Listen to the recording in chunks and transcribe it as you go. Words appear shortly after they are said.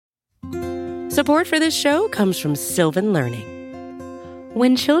Support for this show comes from Sylvan Learning.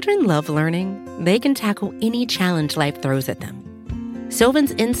 When children love learning, they can tackle any challenge life throws at them.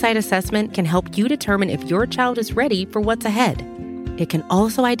 Sylvan's Insight Assessment can help you determine if your child is ready for what's ahead. It can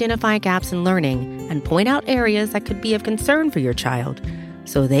also identify gaps in learning and point out areas that could be of concern for your child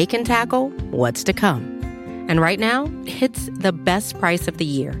so they can tackle what's to come. And right now, it's the best price of the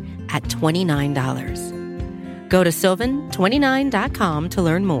year at $29. Go to sylvan29.com to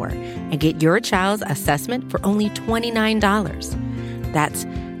learn more and get your child's assessment for only $29. That's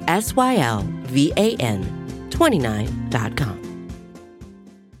SYLVAN 29.com.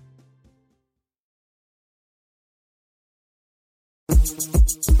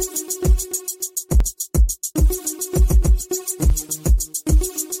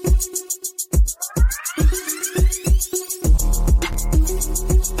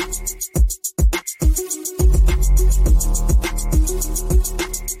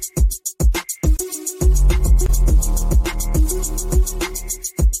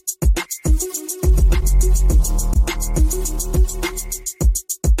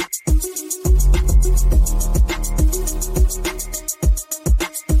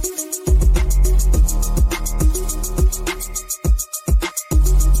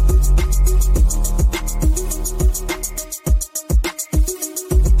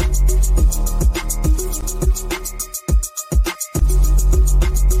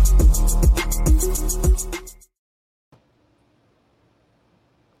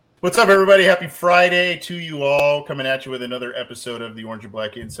 What's up, everybody? Happy Friday to you all. Coming at you with another episode of the Orange and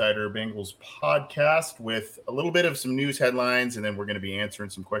Black Insider Bengals podcast with a little bit of some news headlines, and then we're going to be answering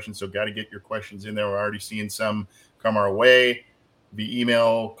some questions. So got to get your questions in there. We're already seeing some come our way via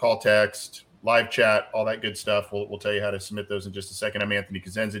email, call, text, live chat, all that good stuff. We'll tell you how to submit those in just a second. I'm Anthony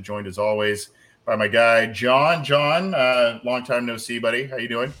Cosenza, joined as always by my guy, John. John, long time no see, buddy. How you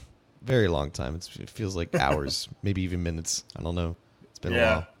doing? Very long time. It feels like hours, maybe even minutes. I don't know. It's been a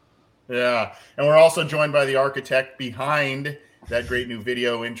while. Yeah, and we're also joined by the architect behind that great new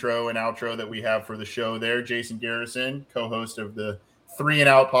video intro and outro that we have for the show there, Jason Garrison, co-host of the 3 and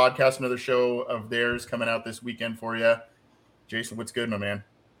Out podcast, another show of theirs coming out this weekend for you. Jason, what's good, my man?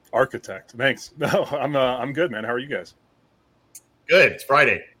 Architect, thanks. No, I'm good, man. How are you guys? Good. It's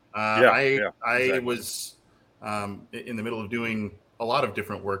Friday. Exactly. I was in the middle of doing a lot of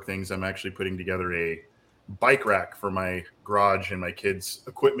different work things. I'm actually putting together a bike rack for my garage and my kids'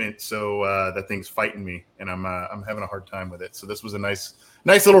 equipment, so that thing's fighting me, and I'm having a hard time with it. So this was a nice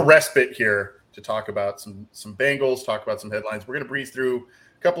little respite here to talk about some Bengals, talk about some headlines. We're going to breeze through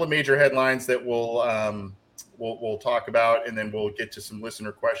a couple of major headlines that we'll talk about, and then we'll get to some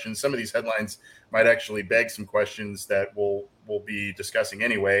listener questions. Some of these headlines might actually beg some questions that we'll be discussing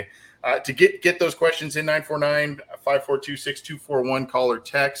anyway. To get those questions in, 949-542-6241, call or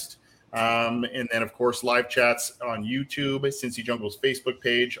text. And then, of course, live chats on YouTube, Cincy Jungle's Facebook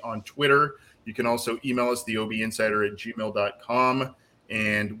page, on Twitter. You can also email us, theobinsider@gmail.com,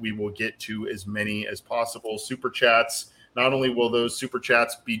 and we will get to as many as possible. Super chats. Not only will those super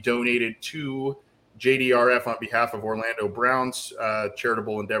chats be donated to JDRF on behalf of Orlando Brown's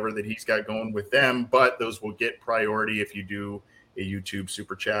charitable endeavor that he's got going with them, but those will get priority if you do a YouTube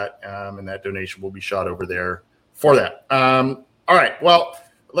super chat, and that donation will be shot over there for that. All right, well,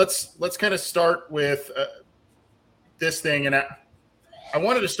 let's kind of start with this thing, and I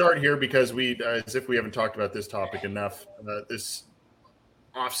wanted to start here because as if we haven't talked about this topic enough this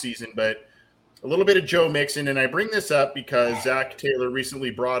off season, but a little bit of Joe Mixon, and I bring this up because Zach Taylor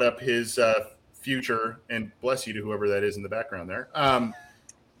recently brought up his future, and bless you to whoever that is in the background there.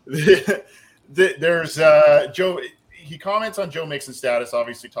 There's Joe. He comments on Joe Mixon's status,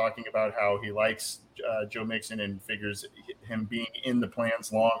 obviously talking about how he likes Joe Mixon and figures him being in the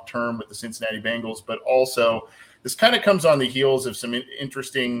plans long term with the Cincinnati Bengals. But also, this kind of comes on the heels of some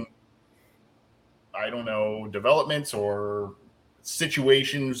interesting, developments or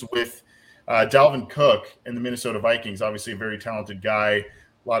situations with Dalvin Cook and the Minnesota Vikings. Obviously, a very talented guy.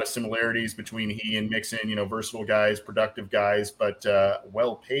 A lot of similarities between he and Mixon, versatile guys, productive guys, but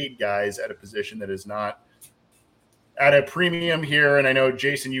well-paid guys at a position that is not at a premium here. And I know,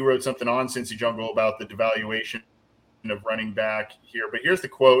 Jason, you wrote something on Cincy Jungle about the devaluation of running back here. But here's the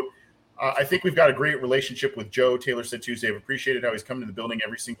quote. I think we've got a great relationship with Joe. Taylor said Tuesday, I've appreciated how he's come to the building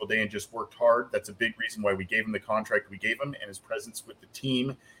every single day and just worked hard. That's a big reason why we gave him the contract we gave him and his presence with the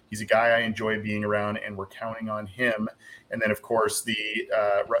team. He's a guy I enjoy being around, and we're counting on him. And then, of course,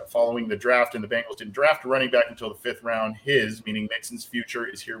 following the draft, and the Bengals didn't draft a running back until the 5th round. His, meaning Mixon's, future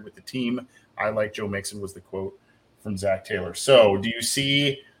is here with the team. I like Joe Mixon, was the quote from Zach Taylor. So do you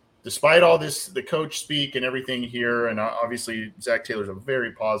see, despite all this, the coach speak and everything here, and obviously Zach Taylor's a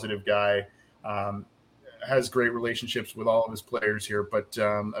very positive guy, has great relationships with all of his players here. But,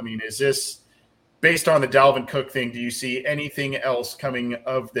 I mean, is this based on the Dalvin Cook thing? Do you see anything else coming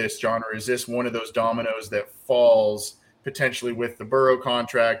of this, John, or is this one of those dominoes that falls potentially with the Burrow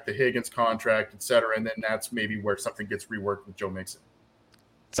contract, the Higgins contract, et cetera, and then that's maybe where something gets reworked with Joe Mixon?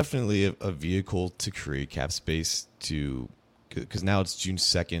 It's definitely a vehicle to create cap space because now it's June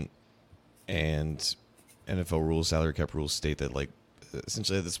 2nd, and NFL rules, salary cap rules state that, like,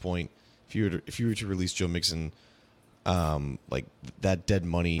 essentially at this point, if you were to release Joe Mixon, like that dead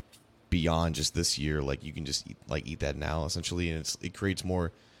money beyond just this year, like you can just eat that now essentially, and it creates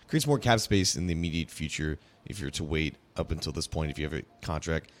more cap space in the immediate future if you're to wait up until this point if you have a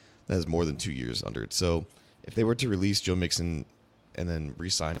contract that has more than 2 years under it. So if they were to release Joe Mixon and then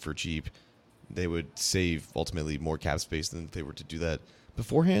re-sign for cheap, they would save ultimately more cap space than if they were to do that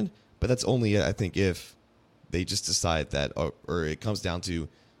beforehand. But that's only, I think, if they just decide that, or it comes down to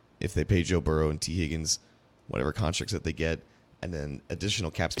if they pay Joe Burrow and T. Higgins whatever contracts that they get, and then additional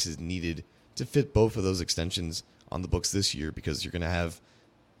cap space is needed to fit both of those extensions on the books this year, because you're going to have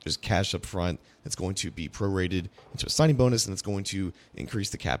just cash up front that's going to be prorated into a signing bonus, and it's going to increase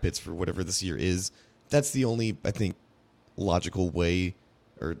the cap hits for whatever this year is. That's the only, I think, logical way,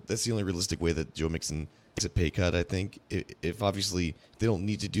 or that's the only realistic way that Joe Mixon takes a pay cut, I think. If obviously they don't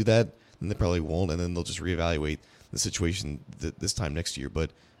need to do that, then they probably won't, and then they'll just reevaluate the situation this time next year.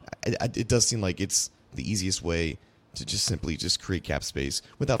 But it does seem like it's the easiest way to just simply create cap space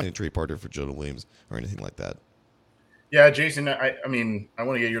without having a trade partner for Jonah Williams or anything like that. Yeah, Jason, I mean, I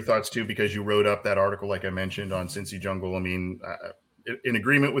want to get your thoughts too, because you wrote up that article, like I mentioned, on Cincy Jungle. I mean, in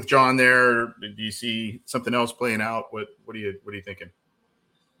agreement with John there. Do you see something else playing out? What are you thinking?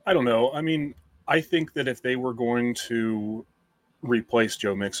 I don't know. I mean, I think that if they were going to replace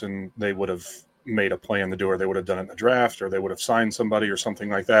Joe Mixon, they would have made a plan to do it. They would have done it in the draft, or they would have signed somebody or something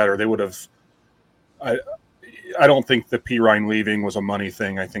like that, or they would have. I don't think the P. Ryan leaving was a money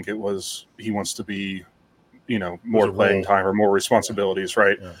thing. I think it was he wants to be, more playing time or more responsibilities,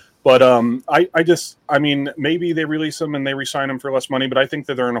 right? Yeah. But I mean, maybe they release him and they re-sign him for less money, but I think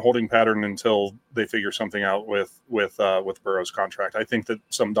that they're in a holding pattern until they figure something out with Burrow's contract. I think that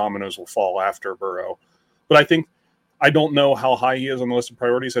some dominoes will fall after Burrow, but I don't know how high he is on the list of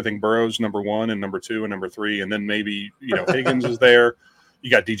priorities. I think Burrow's number 1 and number 2 and number 3, and then maybe Higgins is there.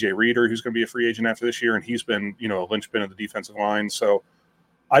 You got DJ Reader, who's going to be a free agent after this year, and he's been a linchpin of the defensive line. So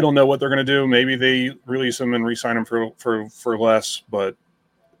I don't know what they're going to do. Maybe they release him and re-sign him for less, but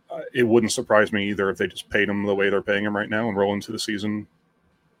it wouldn't surprise me either if they just paid him the way they're paying him right now and roll into the season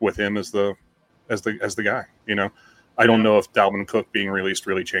with him as the guy. I don't know if Dalvin Cook being released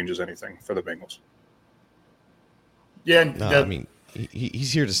really changes anything for the Bengals. Yeah, no, I mean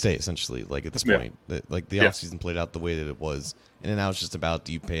he's here to stay essentially. Like at this point, like the offseason played out the way that it was, and now it's just about,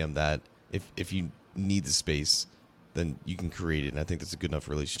 do you pay him that? If you need the space, then you can create it, and I think that's a good enough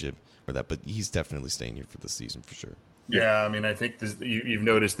relationship for that. But he's definitely staying here for this season for sure. Yeah, I mean, I think you've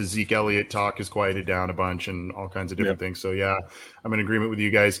noticed the Zeke Elliott talk has quieted down a bunch and all kinds of different things. So, yeah, I'm in agreement with you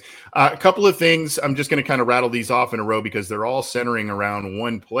guys. A couple of things. I'm just going to kind of rattle these off in a row because they're all centering around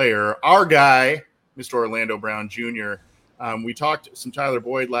one player. Our guy, Mr. Orlando Brown Jr., we talked some Tyler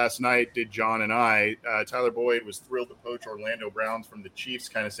Boyd last night, did John and I. Tyler Boyd was thrilled to poach Orlando Brown from the Chiefs,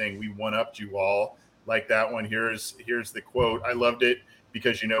 kind of saying, "We one-upped you all." Like that one. Here's the quote. I loved it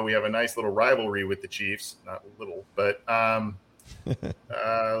because, we have a nice little rivalry with the Chiefs. Not little, but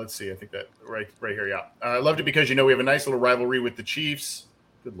let's see. I think that right here. Yeah. I loved it because, we have a nice little rivalry with the Chiefs.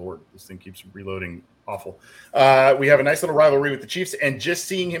 Good Lord. This thing keeps reloading. Awful. We have a nice little rivalry with the Chiefs, and just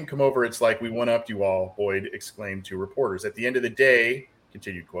seeing him come over, it's like we one-upped you all, Boyd exclaimed to reporters. At the end of the day,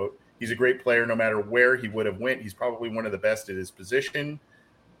 continued quote, he's a great player no matter where he would have went. He's probably one of the best at his position.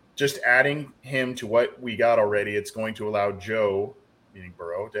 Just adding him to what we got already, it's going to allow Joe, meaning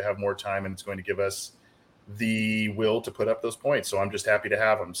Burrow, to have more time, and it's going to give us the will to put up those points. So I'm just happy to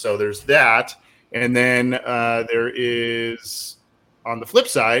have him. So there's that. And then there is, on the flip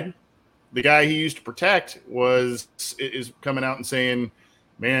side, the guy he used to protect is coming out and saying,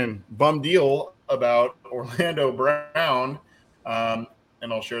 man, bum deal about Orlando Brown. And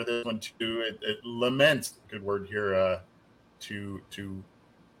I'll share this one too. It laments, good word here, to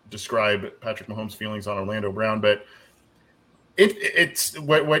describe Patrick Mahomes' feelings on Orlando Brown, but it's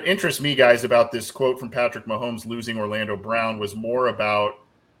what interests me, guys, about this quote from Patrick Mahomes losing Orlando Brown was more about,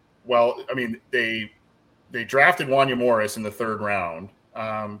 well, I mean, they drafted Wanya Morris in the 3rd round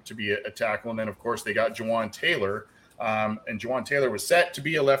to be a tackle, and then of course they got Jawan Taylor, and Jawan Taylor was set to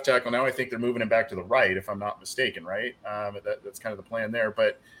be a left tackle. Now I think they're moving him back to the right, if I'm not mistaken, right? That's kind of the plan there,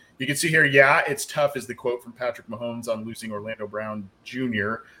 but you can see here, it's tough, is the quote from Patrick Mahomes on losing Orlando Brown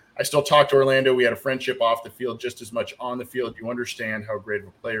Jr. I still talk to Orlando. We had a friendship off the field just as much on the field. You understand how great of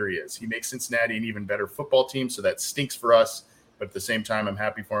a player he is. He makes Cincinnati an even better football team, so that stinks for us. But at the same time, I'm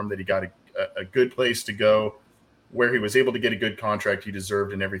happy for him that he got a good place to go, where he was able to get a good contract he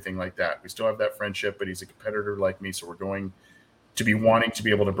deserved and everything like that. We still have that friendship, but he's a competitor like me, so we're going to be wanting to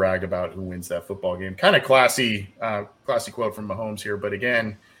be able to brag about who wins that football game. Kind of classy quote from Mahomes here, but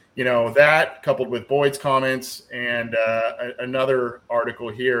again, that coupled with Boyd's comments and another article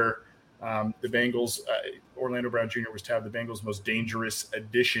here, the Bengals, Orlando Brown Jr. was to have the Bengals' most dangerous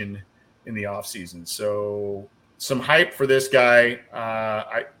addition in the offseason. So some hype for this guy.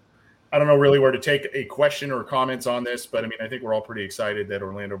 I don't know really where to take a question or comments on this, but I think we're all pretty excited that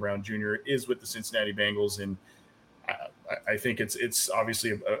Orlando Brown Jr. is with the Cincinnati Bengals, and I think it's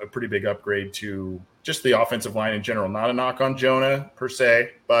obviously a pretty big upgrade to just the offensive line in general. Not a knock on Jonah per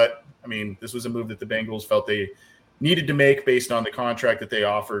se, but this was a move that the Bengals felt they needed to make based on the contract that they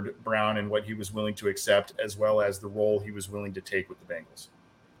offered Brown and what he was willing to accept, as well as the role he was willing to take with the Bengals.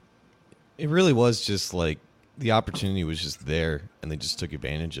 It really was just like the opportunity was just there, and they just took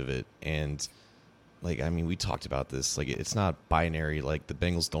advantage of it. And we talked about this. It's not binary. The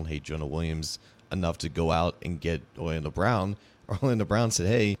Bengals don't hate Jonah Williams enough to go out and get Orlando Brown. Orlando Brown said,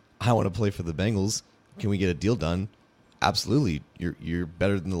 "Hey, I want to play for the Bengals. Can we get a deal done?" Absolutely. You're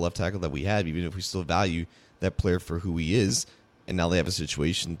better than the left tackle that we had, even if we still value that player for who he is. And now they have a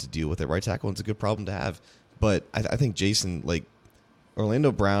situation to deal with at right tackle, and it's a good problem to have. But I think, Jason,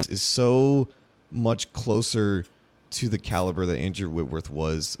 Orlando Brown is so much closer to the caliber that Andrew Whitworth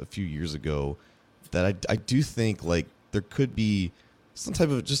was a few years ago that I do think there could be some type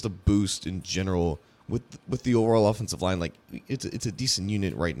of just a boost in general with the overall offensive line. It's a decent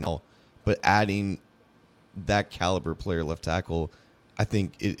unit right now, but adding that caliber player left tackle, I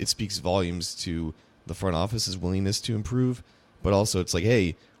think it speaks volumes to the front office's willingness to improve. But also it's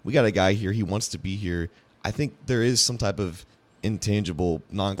hey, we got a guy here, he wants to be here. I think there is some type of intangible,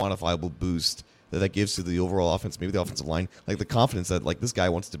 non-quantifiable boost that gives to the overall offense, maybe the offensive line, the confidence that this guy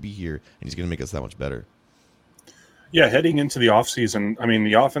wants to be here and he's going to make us that much better. Yeah, heading into the offseason,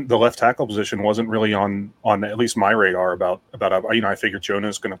 the left tackle position wasn't really on at least my radar about I figured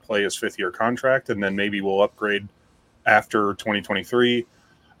Jonah's going to play his 5th-year contract, and then maybe we'll upgrade after 2023.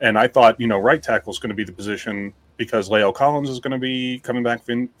 And I thought, right tackle is going to be the position because La'el Collins is going to be coming back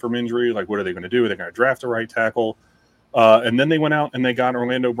from injury. What are they going to do? Are they going to draft a right tackle? And then they went out and they got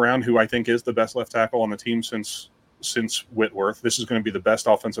Orlando Brown, who I think is the best left tackle on the team since Whitworth. This is going to be the best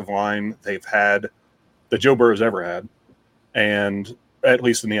offensive line they've had, that Joe Burrow's ever had, and at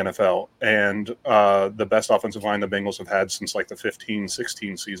least in the NFL, and the best offensive line the Bengals have had since the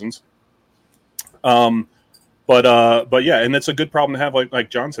 15-16 seasons. But yeah, and it's a good problem to have. Like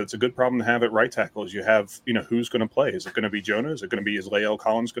John said, it's a good problem to have at right tackle. Is you have who's going to play? Is it going to be Jonah? Is it going to be La'el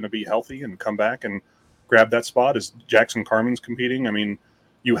Collins going to be healthy and come back and grab that spot? Is Jackson Carman's competing?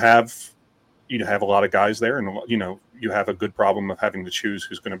 You have a lot of guys there, and you have a good problem of having to choose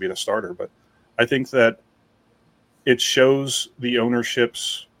who's going to be the starter. But I think that it shows the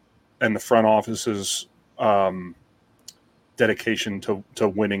ownerships and the front office's dedication to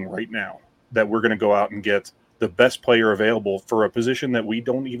winning right now, that we're going to go out and get the best player available for a position that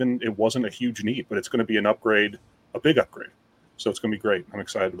it wasn't a huge need, but it's going to be an upgrade, a big upgrade. So it's going to be great. I'm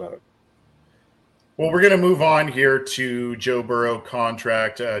excited about it. Well, we're going to move on here to Joe Burrow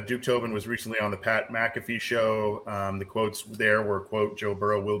contract. Duke Tobin was recently on the Pat McAfee show. The quotes there were, quote, "Joe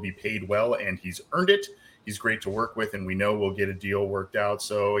Burrow will be paid well, and he's earned it. He's great to work with, and we know we'll get a deal worked out."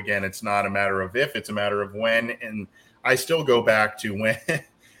 So, again, it's not a matter of if, it's a matter of when. And I still go back to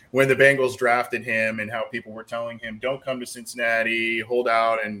when the Bengals drafted him and how people were telling him, don't come to Cincinnati, hold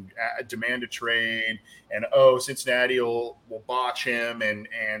out and demand a trade. And, Cincinnati will botch him and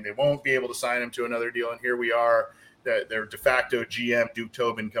they won't be able to sign him to another deal. And here we are, their de facto GM, Duke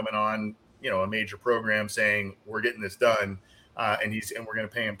Tobin, coming on, a major program saying, we're getting this done. And we're going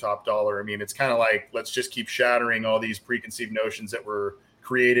to pay him top dollar. It's kind of let's just keep shattering all these preconceived notions that were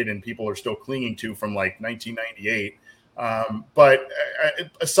created and people are still clinging to from 1998. But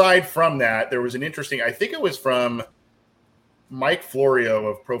aside from that, there was an interesting, I think it was from Mike Florio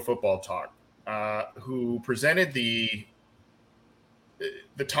of Pro Football Talk, who presented the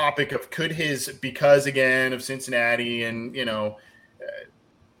topic of because again of Cincinnati and,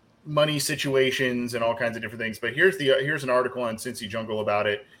 money situations and all kinds of different things. But here's an article on Cincy Jungle about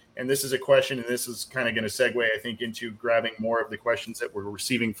it. And this is a question, and this is kind of going to segue, I think, into grabbing more of the questions that we're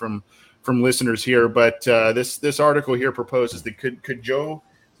receiving from listeners here. But this article here proposes that could Joe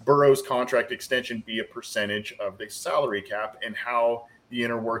Burrow's contract extension be a percentage of the salary cap, and how the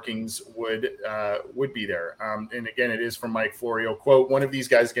inner workings would be there. And again, it is from Mike Florio. Quote, one of these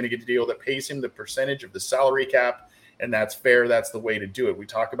guys is going to get a deal that pays him the percentage of the salary cap, and that's fair. That's the way to do it. We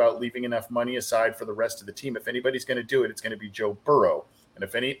talk about leaving enough money aside for the rest of the team. If anybody's going to do it, it's going to be Joe Burrow. And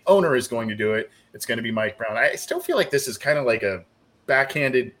if any owner is going to do it, it's going to be Mike Brown. I still feel like this is kind of like a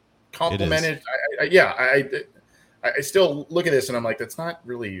backhanded complimented. I still look at this and I'm like, that's not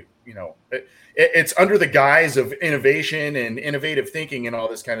really, it's under the guise of innovation and innovative thinking and all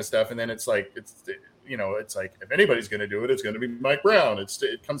this kind of stuff. And then it's like, it's like, if anybody's going to do it, it's going to be Mike Brown.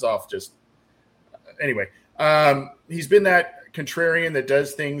 It comes off just anyway. He's been that contrarian that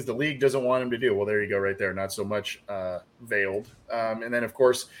does things the league doesn't want him to do. Well, there you go right there. Not so much veiled. And then of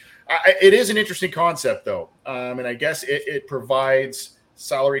course it is an interesting concept though. And I guess it provides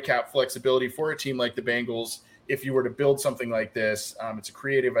salary cap flexibility for a team like the Bengals. If you were to build something like this, it's a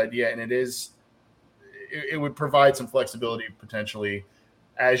creative idea, and it would provide some flexibility potentially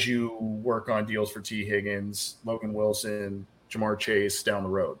as you work on deals for T. Higgins, Logan Wilson, Jamar Chase down the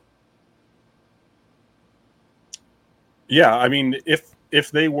road. Yeah, I mean,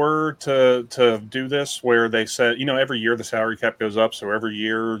 if they were to do this where they said, every year the salary cap goes up, so every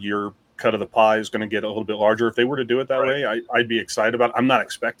year your cut of the pie is going to get a little bit larger. If they were to do it that way, I'd be excited about it. I'm not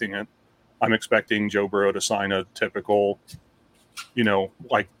expecting it. I'm expecting Joe Burrow to sign a typical,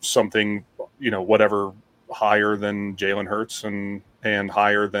 like something, whatever higher than Jalen Hurts and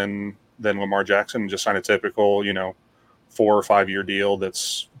higher than Lamar Jackson, and just sign a typical, 4 or 5 year deal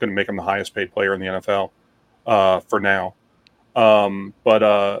that's going to make him the highest paid player in the NFL for now. But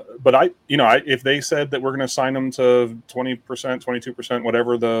if they said that we're going to sign them to 20%, 22%,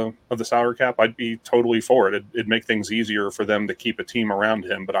 whatever of the salary cap, I'd be totally for it. It'd make things easier for them to keep a team around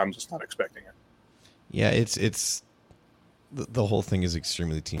him, but I'm just not expecting it. Yeah, it's the whole thing is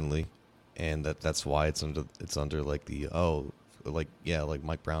extremely teamly, and that's why it's under like like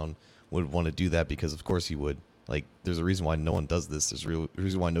Mike Brown would want to do that, because of course he would. Like, there's a reason why no one does this. There's a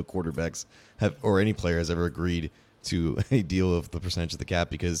reason why no quarterbacks have, or any player has ever agreed to a deal of the percentage of the cap,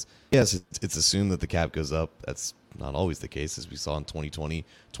 because yes, it's assumed that the cap goes up. That's not always the case, as we saw in 2020,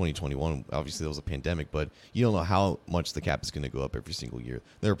 2021. Obviously, there was a pandemic, but you don't know how much the cap is going to go up every single year.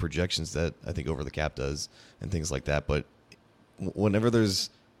 There are projections that I think over the cap does and things like that. But whenever there's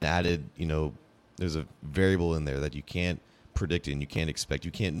added, there's a variable in there that you can't predict and you can't expect,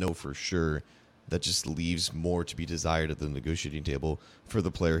 you can't know for sure, that just leaves more to be desired at the negotiating table for the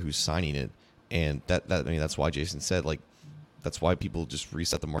player who's signing it. And that's why Jason said, like, that's why people just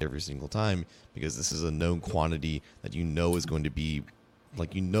reset the market every single time, because this is a known quantity that is going to be,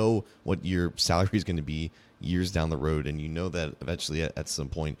 like, what your salary is going to be years down the road, and that eventually at some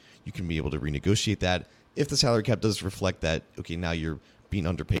point you can be able to renegotiate that if the salary cap does reflect that, okay, now you're being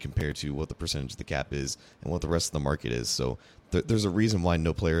underpaid compared to what the percentage of the cap is and what the rest of the market is. So there's a reason why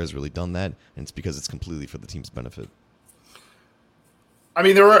no player has really done that, and it's because it's completely for the team's benefit. I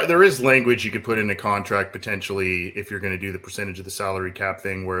mean, there is language you could put in a contract potentially if you're going to do the percentage of the salary cap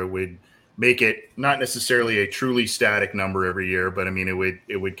thing, where it would make it not necessarily a truly static number every year, but I mean,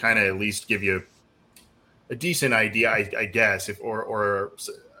 it would kind of at least give you a decent idea, I guess, or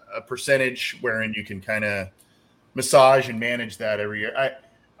a percentage wherein you can kind of massage and manage that every year.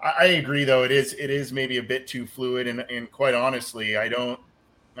 I agree, though it is maybe a bit too fluid, and quite honestly, I don't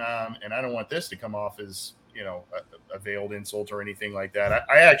want this to come off as a veiled insult or anything like that.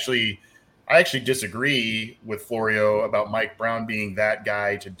 I actually disagree with Florio about Mike Brown being that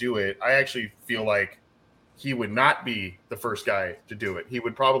guy to do it. I actually feel like he would not be the first guy to do it. He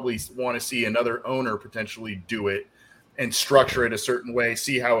would probably want to see another owner potentially do it and structure it a certain way,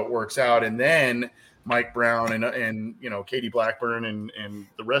 see how it works out, and then Mike Brown and Katie Blackburn and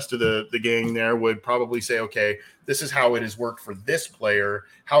the rest of the gang there would probably say, okay, this is how it has worked for this player.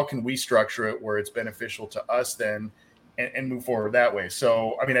 How can we structure it where it's beneficial to us then, and move forward that way?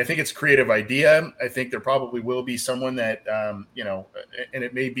 So, I mean, I think it's a creative idea. I think there probably will be someone that, and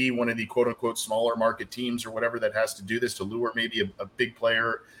it may be one of the quote unquote smaller market teams or whatever that has to do this to lure maybe a big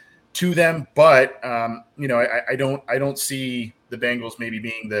player to them. But, I don't see the Bengals maybe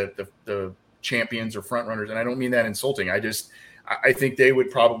being the champions or front runners, and I don't mean that insulting. I think they would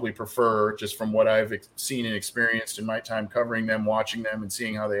probably prefer, just from what I've seen and experienced in my time covering them, watching them and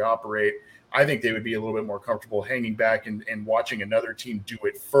seeing how they operate, I think they would be a little bit more comfortable hanging back and watching another team do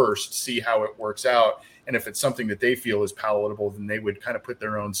it first, see how it works out, and if it's something that they feel is palatable, then they would kind of put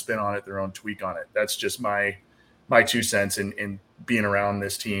their own spin on it, their own tweak on it. That's just my 2 cents in being around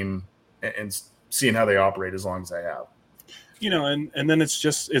this team and seeing how they operate as long as I have. And then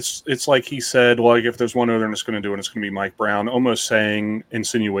it's like he said, well, like if there's one other that's going to do it, it's going to be Mike Brown, almost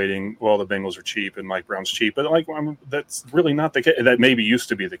insinuating, well, the Bengals are cheap and Mike Brown's cheap, but like that's really not the case. That maybe used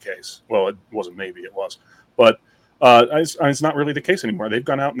to be the case. Well, it wasn't. Maybe it was, but it's not really the case anymore. They've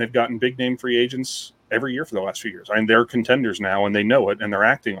gone out and they've gotten big name free agents every year for the last few years. They're contenders now, and they know it, and they're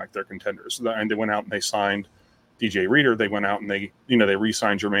acting like they're contenders. And they went out and they signed DJ Reader. They went out and they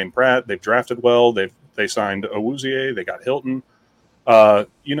re-signed Jermaine Pratt. They've drafted well. They signed Owuzie. They got Hilton.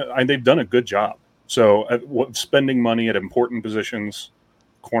 And they've done a good job. So spending money at important positions,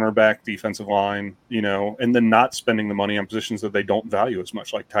 cornerback, defensive line, and then not spending the money on positions that they don't value as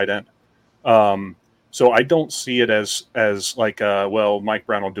much, like tight end. So I don't see it as like, well, Mike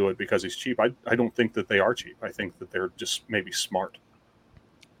Brown will do it because he's cheap. I don't think that they are cheap. I think that they're just maybe smart.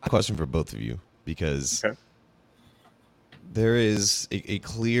 A question for both of you, because there is a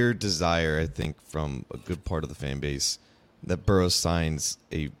clear desire, I think, from a good part of the fan base that Burrow signs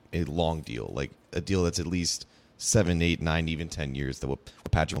a long deal, like a deal that's at least 7, 8, 9, even 10 years that what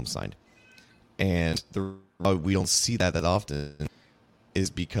Patrick Mahomes signed. And we don't see that often is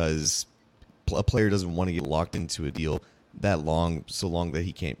because a player doesn't want to get locked into a deal that long, so long that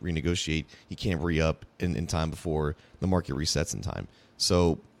he can't renegotiate, he can't re-up in time before the market resets in time.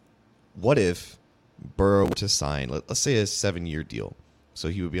 So what if Burrow were to sign, let's say, a 7-year deal? So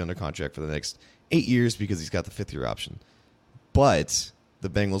he would be under contract for the next 8 years because he's got the 5th-year option. But the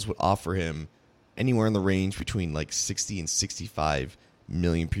Bengals would offer him anywhere in the range between like 60 and 65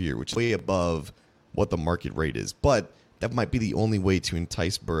 million per year, which is way above what the market rate is. But that might be the only way to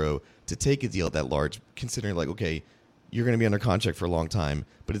entice Burrow to take a deal that large, considering like, okay, you're going to be under contract for a long time,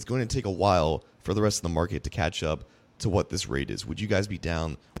 but it's going to take a while for the rest of the market to catch up to what this rate is. Would you guys be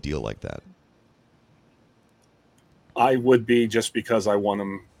down a deal like that? I would be, just because I want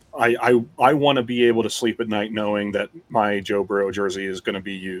him. I want to be able to sleep at night knowing that my Joe Burrow jersey is going to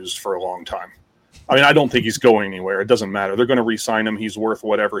be used for a long time. I mean, I don't think he's going anywhere. It doesn't matter. They're going to re-sign him. He's worth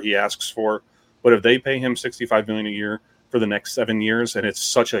whatever he asks for. But if they pay him $65 million a year for the next 7 years, and it's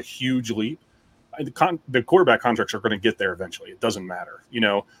such a huge leap, the quarterback contracts are going to get there eventually. It doesn't matter,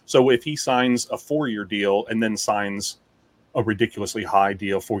 So if he signs a 4-year deal and then signs a ridiculously high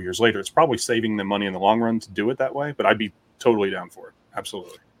deal 4 years later, it's probably saving them money in the long run to do it that way. But I'd be totally down for it.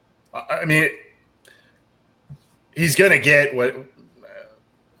 Absolutely. I mean, he's going to get what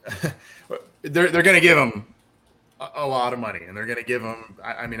they're going to give him a lot of money, and they're going to give him.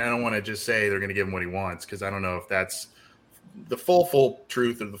 I mean, I don't want to just say they're going to give him what he wants, because I don't know if that's the full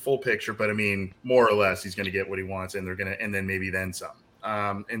truth or the full picture. But I mean, more or less, he's going to get what he wants, and and then maybe then some.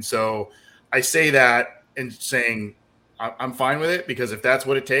 And so I say that and saying I'm fine with it, because if that's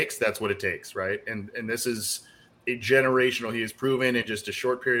what it takes, that's what it takes, right? And this is a generational. He has proven in just a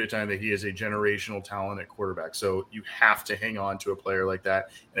short period of time that he is a generational talent at quarterback. So you have to hang on to a player like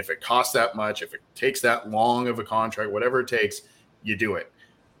that. And if it costs that much, if it takes that long of a contract, whatever it takes, you do it.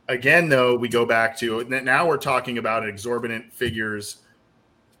 Again, though, we go back to now we're talking about exorbitant figures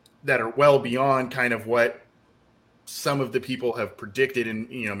that are well beyond kind of what some of the people have predicted in,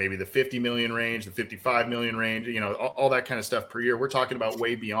 maybe the 50 million range, the 55 million range, all that kind of stuff per year. We're talking about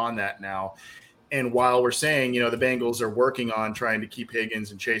way beyond that now. And while we're saying, the Bengals are working on trying to keep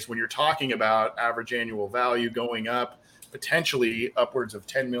Higgins and Chase, when you're talking about average annual value going up potentially upwards of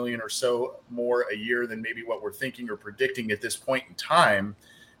 10 million or so more a year than maybe what we're thinking or predicting at this point in time,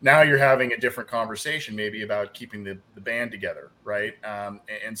 now you're having a different conversation maybe about keeping the band together, right?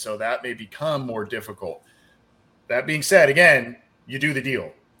 And so that may become more difficult. That being said, again, you do the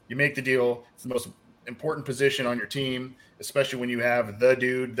deal. You make the deal. It's the most important position on your team, especially when you have the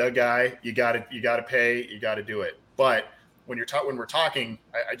dude, the guy. You got to pay. You got to do it. But when we're talking,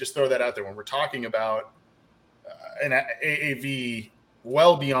 I just throw that out there. When we're talking about an AAV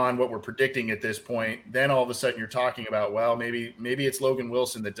well beyond what we're predicting at this point, then all of a sudden you're talking about, well, maybe it's Logan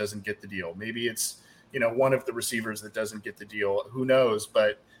Wilson that doesn't get the deal. Maybe it's one of the receivers that doesn't get the deal. Who knows?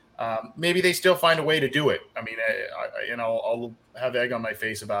 But maybe they still find a way to do it. I mean, I'll have egg on my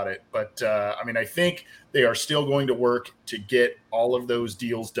face about it. But, I think they are still going to work to get all of those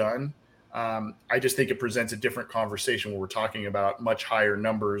deals done. I just think it presents a different conversation when we're talking about much higher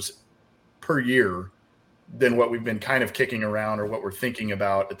numbers per year than what we've been kind of kicking around or what we're thinking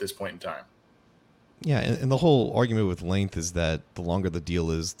about at this point in time. Yeah, and the whole argument with length is that the longer the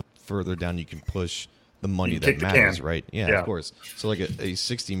deal is, the further down you can push the money that matters, right? Yeah, of course. So like a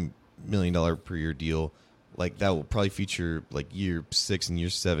 $60 million per year deal, like that will probably feature like year 6 and year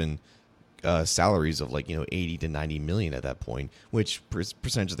 7 salaries of like 80 to 90 million at that point, which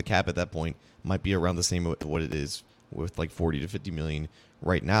percentage of the cap at that point might be around the same what it is with like 40 to 50 million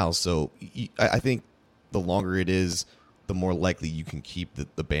right now. So I think the longer it is, the more likely you can keep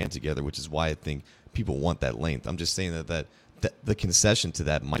the band together, which is why I think people want that length. I'm just saying that the concession to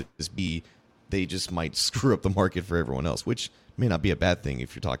that might just be they just might screw up the market for everyone else, which may not be a bad thing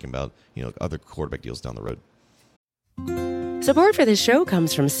if you're talking about, other quarterback deals down the road. Support for this show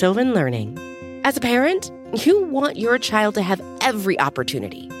comes from Sylvan Learning. As a parent, you want your child to have every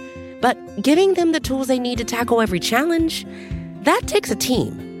opportunity, but giving them the tools they need to tackle every challenge, that takes a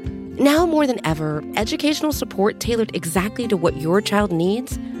team. Now more than ever, educational support tailored exactly to what your child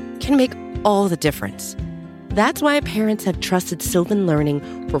needs can make all the difference. That's why parents have trusted Sylvan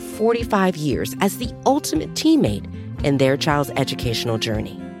Learning for 45 years as the ultimate teammate in their child's educational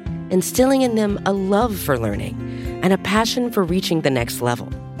journey, instilling in them a love for learning and a passion for reaching the next level.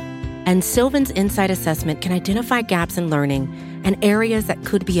 And Sylvan's Insight Assessment can identify gaps in learning and areas that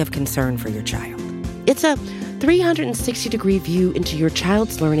could be of concern for your child. It's a 360-degree view into your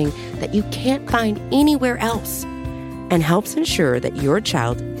child's learning that you can't find anywhere else, and helps ensure that your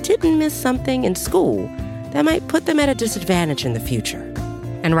child didn't miss something in school that might put them at a disadvantage in the future.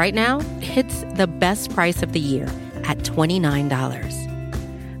 And right now, it's the best price of the year at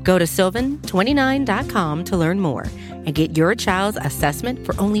 $29. Go to sylvan29.com to learn more and get your child's assessment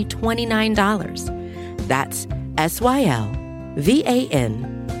for only $29. That's SYLVAN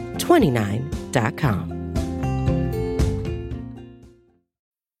 29.com.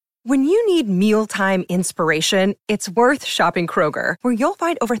 When you need mealtime inspiration, it's worth shopping Kroger, where you'll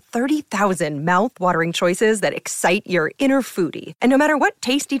find over 30,000 mouth-watering choices that excite your inner foodie. And no matter what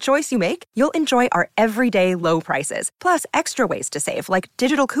tasty choice you make, you'll enjoy our everyday low prices, plus extra ways to save, like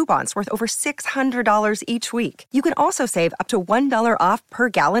digital coupons worth over $600 each week. You can also save up to $1 off per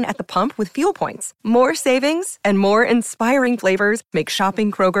gallon at the pump with fuel points. More savings and more inspiring flavors make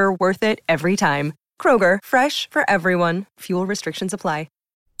shopping Kroger worth it every time. Kroger, fresh for everyone. Fuel restrictions apply.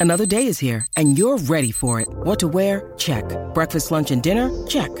 Another day is here, and you're ready for it. What to wear? Check. Breakfast, lunch, and dinner?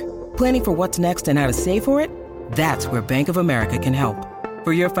 Check. Planning for what's next and how to save for it? That's where Bank of America can help.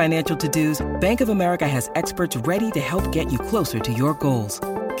 For your financial to-dos, Bank of America has experts ready to help get you closer to your goals.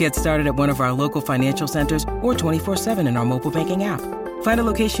 Get started at one of our local financial centers or 24/7 in our mobile banking app. Find a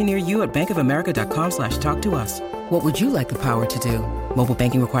location near you at bankofamerica.com/talktous. What would you like the power to do? Mobile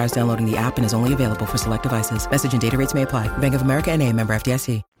banking requires downloading the app and is only available for select devices. Message and data rates may apply. Bank of America NA, member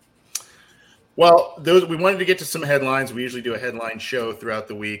FDIC. Well, we wanted to get to some headlines. We usually do a headline show throughout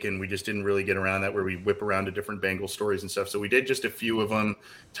the week, and we just didn't really get around that, where we whip around to different Bengals stories and stuff. So we did just a few of them,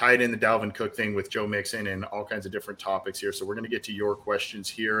 tied in the Dalvin Cook thing with Joe Mixon and all kinds of different topics here. So we're going to get to your questions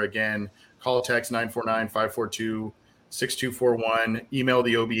here. Again, call text 949-542-6241. Email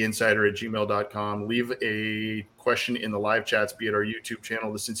the obinsider@gmail.com. Leave a question in the live chats, be it our YouTube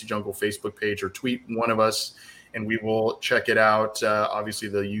channel, the Cincy Jungle Facebook page, or tweet one of us, and we will check it out. Obviously,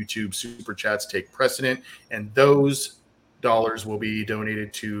 the YouTube super chats take precedent, and those dollars will be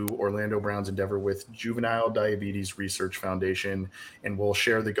donated to Orlando Brown's endeavor with Juvenile Diabetes Research Foundation, and we'll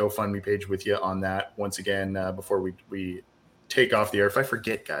share the GoFundMe page with you on that once again before we take off the air. If I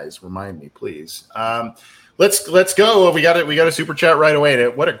forget, guys, remind me, please. Let's go. We got a super chat right away.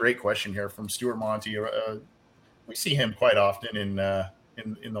 And what a great question here from Stuart Monty. We see him quite often in the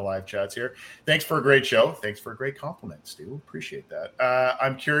live chats here. Thanks for a great show. Thanks for a great compliment, Stu. Appreciate that.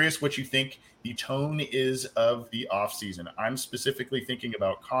 I'm curious what you think the tone is of the offseason. I'm specifically thinking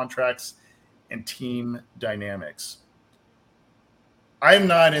about contracts and team dynamics. I'm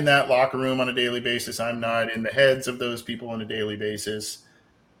not in that locker room on a daily basis. I'm not in the heads of those people on a daily basis.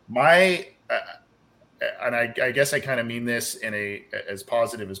 And I guess I kind of mean this in as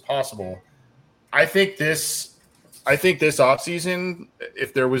positive as possible. I think this offseason,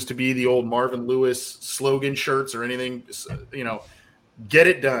 if there was to be the old Marvin Lewis slogan shirts or anything, get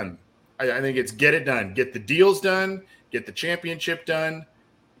it done. I think it's get it done. Get the deals done. Get the championship done.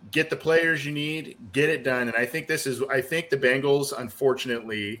 Get the players you need. Get it done. And I think the Bengals,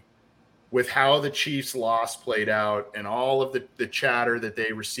 unfortunately, with how the Chiefs' loss played out and all of the chatter that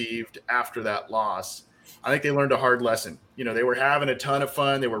they received after that loss, I think they learned a hard lesson. They were having a ton of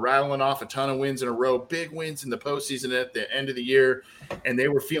fun. They were rattling off a ton of wins in a row, big wins in the postseason at the end of the year, and they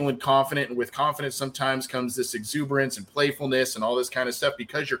were feeling confident. And with confidence sometimes comes this exuberance and playfulness and all this kind of stuff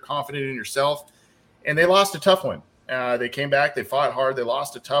because you're confident in yourself. And they lost a tough one. They came back. They fought hard. They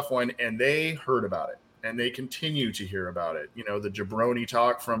lost a tough one, and they heard about it, and they continue to hear about it. The jabroni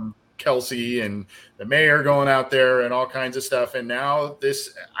talk from Kelsey and the mayor going out there and all kinds of stuff. And now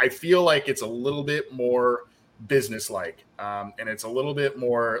I feel like it's a little bit more businesslike, and it's a little bit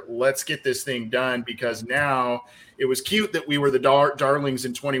more, let's get this thing done, because now it was cute that we were the darlings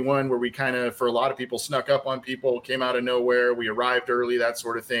in 21, where we kind of, for a lot of people, snuck up on people, came out of nowhere, we arrived early, that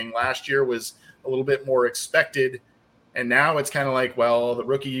sort of thing. Last year was a little bit more expected, And now it's kind of like, well, the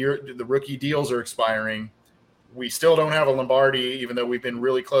rookie deals are expiring. We still don't have a Lombardi, even though we've been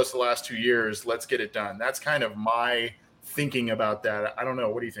really close the last 2 years. Let's get it done. That's kind of my thinking about that. I don't know.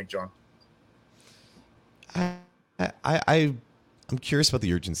 What do you think, John? I'm curious about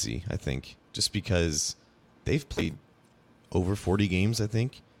the urgency, I think, just because they've played over 40 games, I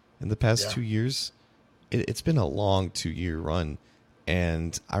think, in the past 2 years. It's been a long 2-year run.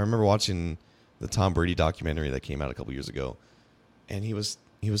 And I remember watching the Tom Brady documentary that came out a couple years ago. And he was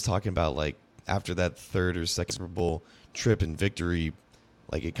talking about, like, after that third or second Super Bowl trip and victory,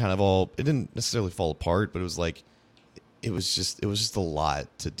 like it didn't necessarily fall apart, but it was like, it was just a lot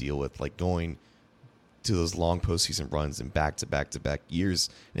to deal with, like going to those long postseason runs and back to back years,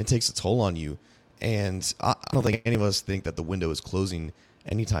 and it takes a toll on you. And I don't think any of us think that the window is closing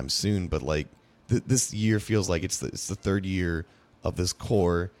anytime soon, but like this year feels like it's the third year of this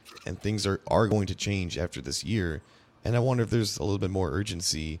core, and things are going to change after this year. And I wonder if there's a little bit more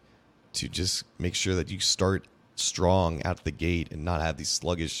urgency to just make sure that you start strong out the gate and not have these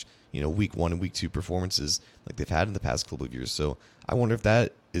sluggish, week 1 and week 2 performances like they've had in the past couple of years. So I wonder if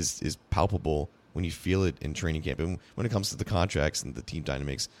that is palpable when you feel it in training camp. And when it comes to the contracts and the team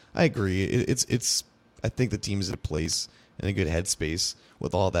dynamics, I agree. I think the team is in a place, in a good headspace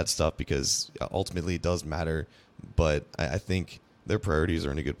with all that stuff, because ultimately it does matter. But I think their priorities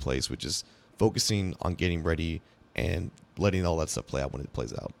are in a good place, which is focusing on getting ready and letting all that stuff play out when it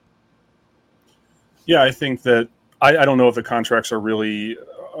plays out. Yeah, I think that I don't know if the contracts are really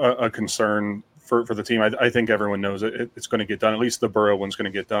a concern for the team. I think everyone knows it's going to get done. At least the Burrow one's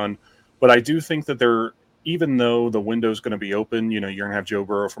going to get done. But I do think that even though the window's going to be open, you're going to have Joe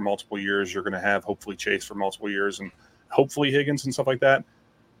Burrow for multiple years. You're going to have hopefully Chase for multiple years, and hopefully Higgins and stuff like that.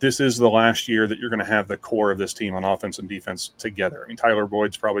 This is the last year that you're going to have the core of this team on offense and defense together. I mean, Tyler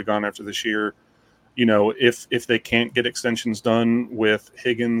Boyd's probably gone after this year. If they can't get extensions done with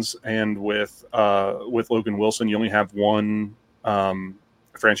Higgins and with Logan Wilson, you only have one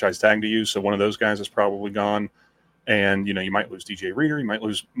franchise tag to use, so one of those guys is probably gone. And you might lose DJ Reader, you might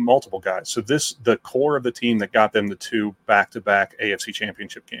lose multiple guys. So the core of the team that got them the 2 back-to-back AFC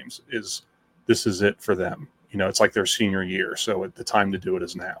Championship games is it for them. It's like their senior year, so the time to do it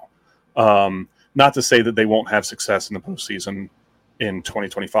is now. Not to say that they won't have success in the postseason in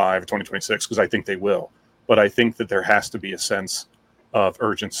 2025 or 2026, because I think they will. But I think that there has to be a sense of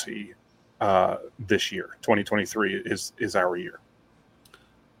urgency this year. 2023 is our year.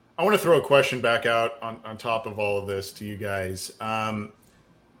 I want to throw a question back out on top of all of this to you guys.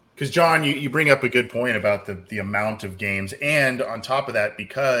 Because, John, you bring up a good point about the amount of games. And on top of that,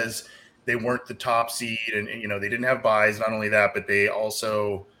 because they weren't the top seed and they didn't have buys, not only that, but they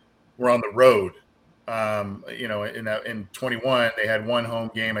also were on the road. In 21, they had one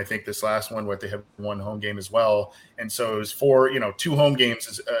home game. I think this last one, they had one home game as well. And so it was 2 home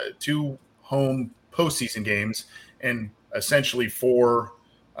games, 2 home postseason games, and essentially 4,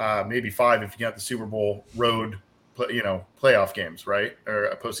 maybe 5 if you count the Super Bowl road, playoff games, right? Or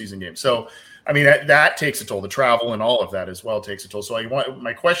a postseason game. So, I mean, that takes a toll. The travel and all of that as well takes a toll. So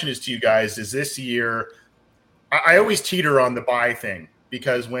my question is to you guys, is this year, I always teeter on the bye thing,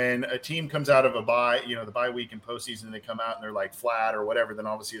 because when a team comes out of a bye, the bye week and postseason, they come out and they're like flat or whatever, then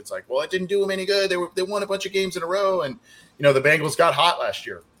obviously it's like, well, it didn't do them any good. They won a bunch of games in a row. And, the Bengals got hot last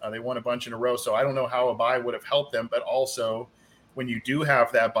year. They won a bunch in a row. So I don't know how a bye would have helped them, but also when you do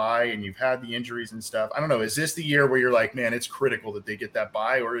have that bye and you've had the injuries and stuff, I don't know, is this the year where you're like, man, it's critical that they get that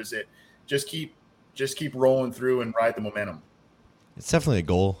bye, or is it just keep rolling through and ride the momentum? It's definitely a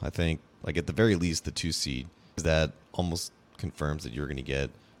goal, I think. Like, at the very least, the 2 seed, that almost confirms that you're going to get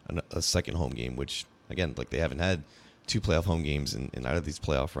a second home game, which, again, like, they haven't had 2 playoff home games in either of these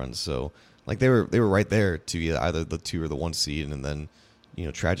playoff runs. So, like, they were right there to get either the 2 or the 1 seed, and then,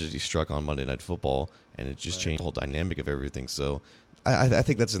 tragedy struck on Monday Night Football, and it just changed the whole dynamic of everything. So I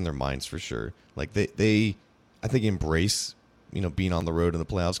think that's in their minds for sure. Like, they I think, embrace, being on the road in the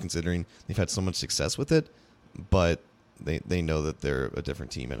playoffs, considering they've had so much success with it, but they know that they're a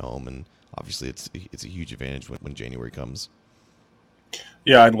different team at home, and obviously it's a huge advantage when January comes.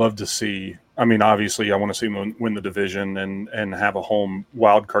 Yeah, I'd love to see. I mean, obviously, I want to see them win the division and have a home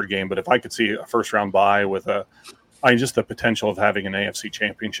wild card game. But if I could see a first round bye with just the potential of having an AFC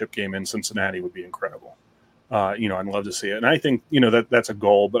Championship game in Cincinnati would be incredible. I'd love to see it, and I think that's a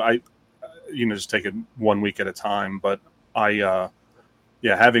goal. But I just take it 1 week at a time. But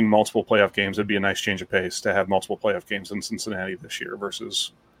having multiple playoff games would be a nice change of pace to have multiple playoff games in Cincinnati this year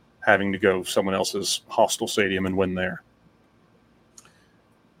versus having to go someone else's hostile stadium and win there.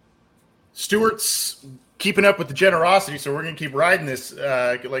 Stewart's keeping up with the generosity, so we're going to keep riding this.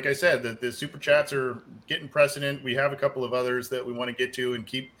 Like I said, the super chats are getting precedent. We have a couple of others that we want to get to, and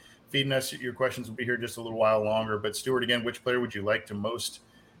keep feeding us. Your questions will be here just a little while longer. But Stuart, again, which player would you like to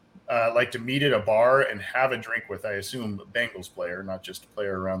meet at a bar and have a drink with? I assume Bengals player, not just a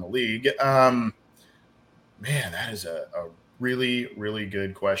player around the league. Man, that is a really, really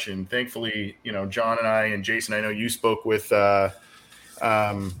good question. Thankfully, John and I and Jason, I know you spoke with Mohamed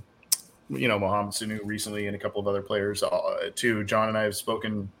Sanu recently and a couple of other players too. John and I have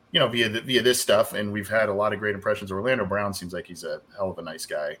spoken, via this stuff, and we've had a lot of great impressions. Orlando Brown seems like he's a hell of a nice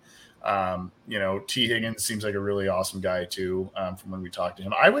guy. T. Higgins seems like a really awesome guy too, from when we talked to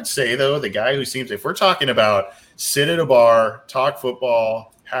him. I would say though, the guy who seems, if we're talking about sit at a bar, talk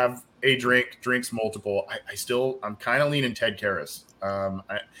football, have a drink, drinks multiple, I'm kind of leaning Ted Karras.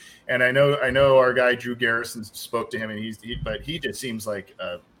 I know our guy Drew Garrison spoke to him, and he just seems like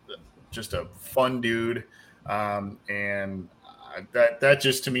just a fun dude, and that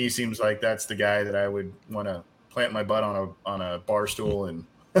just to me seems like that's the guy that I would want to plant my butt on a bar stool and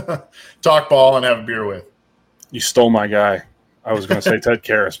talk ball and have a beer with. You stole my guy. I was going to say Ted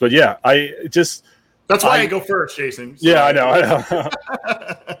Karras, but yeah, that's why I go first, Jason. So. Yeah, I know.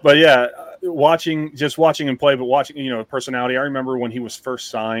 But yeah, watching him play, but watching, personality. I remember when he was first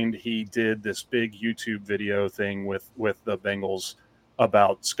signed, he did this big YouTube video thing with the Bengals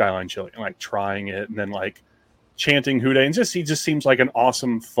about Skyline Chili, like trying it and then like chanting Who Dey, and he just seems like an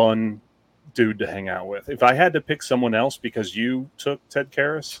awesome, fun dude to hang out with. If I had to pick someone else because you took Ted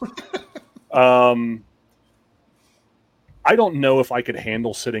Karras, I don't know if I could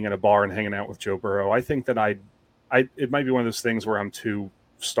handle sitting at a bar and hanging out with Joe Burrow. I think that it might be one of those things where I'm too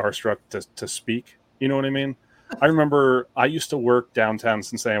starstruck to speak. You know what I mean? I remember I used to work downtown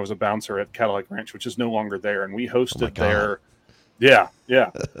Cincinnati. I was a bouncer at Cadillac Ranch, which is no longer there, and we hosted there. Yeah.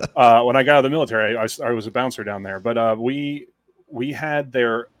 When I got out of the military, I was a bouncer down there. But we had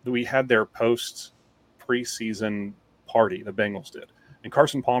their post preseason party. The Bengals did, and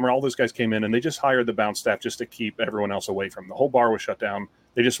Carson Palmer, all those guys came in, and they just hired the bounce staff just to keep everyone else away from them. The whole bar was shut down.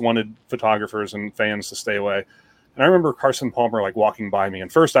 They just wanted photographers and fans to stay away. And I remember Carson Palmer like walking by me,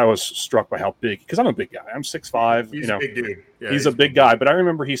 and first I was struck by how big, because I'm a big guy. I'm 6'5". He's a big dude. Yeah, he's a big guy. But I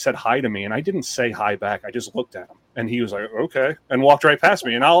remember he said hi to me, and I didn't say hi back. I just looked at him, and he was like, "Okay," and walked right past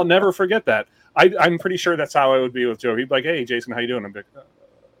me. And I'll never forget that. I'm pretty sure that's how I would be with Joe. He'd be like, "Hey, Jason, how you doing?" I'm like,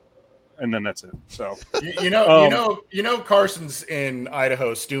 and then that's it. So Carson's in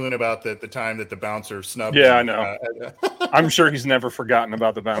Idaho stewing about the time that the bouncer snubbed. Yeah, him. I know. I'm sure he's never forgotten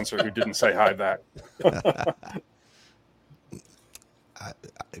about the bouncer who didn't say hi back.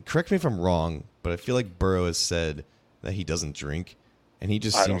 Correct me if I'm wrong, but I feel like Burrow has said that he doesn't drink, and he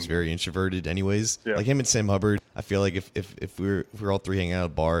just seems very introverted anyways. Yeah. Like him and Sam Hubbard, I feel like if we're all three hanging out at a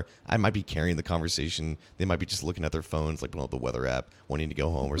bar, I might be carrying the conversation. They might be just looking at their phones, like putting up the weather app, wanting to go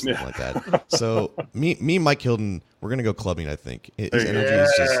home or something like that. So me and Mike Hilton, we're going to go clubbing, I think. His energy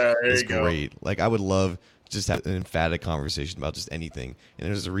is great. Like I would love just have an emphatic conversation about just anything. And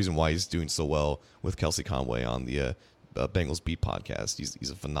there's a reason why he's doing so well with Kelsey Conway on the Bengals Beat podcast. He's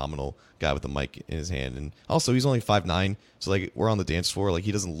a phenomenal guy with a mic in his hand, and also he's only 5'9", so like we're on the dance floor, like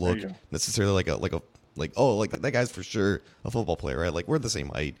he doesn't look necessarily like that guy's for sure a football player, right? Like we're the same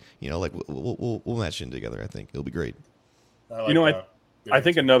height, like we'll match in together. I think it'll be great. I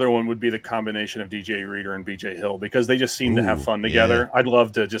think another one would be the combination of DJ Reader and BJ Hill, because they just seem to have fun together. Yeah. I'd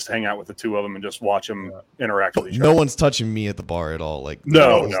love to just hang out with the two of them and just watch them interact with each other. No one's touching me at the bar at all. Like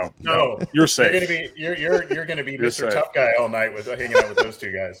no. You're safe. You're gonna be Mr. Tough Guy all night with hanging out with those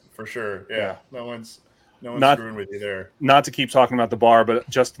two guys for sure. Yeah. No one's screwing with you there. Not to keep talking about the bar, but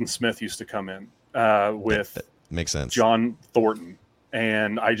Justin Smith used to come in with that makes sense. John Thornton.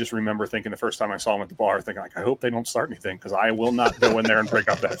 And I just remember thinking the first time I saw him at the bar, thinking, like, I hope they don't start anything, because I will not go in there and break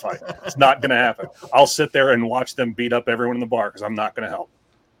up that fight. It's not going to happen. I'll sit there and watch them beat up everyone in the bar, because I'm not going to help.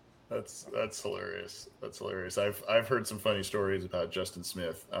 That's hilarious. That's hilarious. I've heard some funny stories about Justin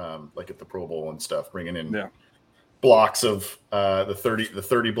Smith, like at the Pro Bowl and stuff, bringing in blocks of the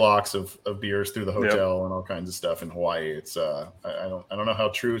 30 blocks of beers through the hotel and all kinds of stuff in Hawaii. It's I don't know how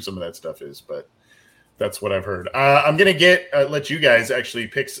true some of that stuff is, but that's what I've heard. I'm going to let you guys actually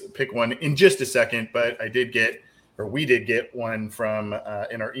pick one in just a second, but we did get one from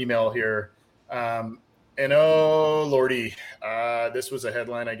in our email here. And oh, Lordy, this was a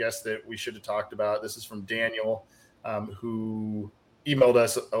headline, I guess, that we should have talked about. This is from Daniel, who emailed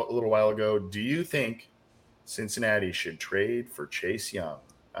us a little while ago. Do you think Cincinnati should trade for Chase Young?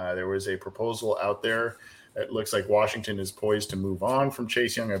 There was a proposal out there. It looks like Washington is poised to move on from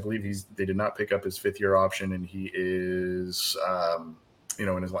Chase Young. I believe they did not pick up his fifth-year option, and he is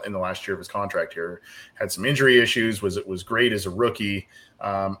in the last year of his contract here. Had some injury issues. Was great as a rookie.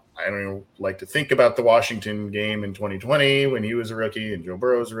 I don't even like to think about the Washington game in 2020 when he was a rookie and Joe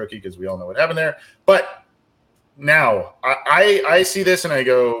Burrow was a rookie, because we all know what happened there. But now I see this and I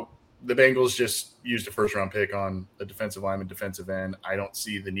go, the Bengals just used a first-round pick on a defensive lineman, defensive end. I don't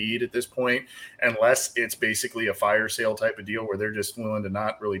see the need at this point, unless it's basically a fire sale type of deal where they're just willing to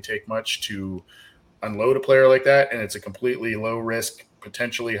not really take much to unload a player like that, and it's a completely low-risk,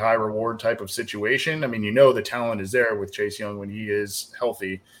 potentially high-reward type of situation. I mean, the talent is there with Chase Young when he is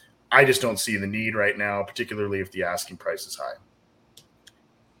healthy. I just don't see the need right now, particularly if the asking price is high.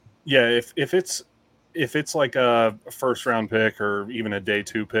 Yeah, if it's like a first round pick or even a day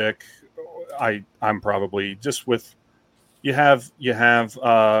 2 pick, I'm probably just with you have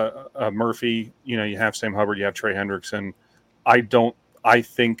Murphy, you have Sam Hubbard, you have Trey Hendrickson. I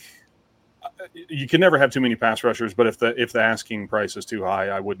think you can never have too many pass rushers, but if the asking price is too high,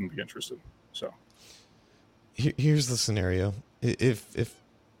 I wouldn't be interested. So here's the scenario: if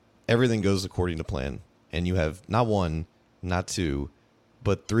everything goes according to plan, and you have not one, not two,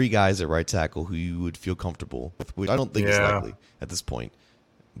 but 3 guys at right tackle who you would feel comfortable with, which I don't think is likely at this point.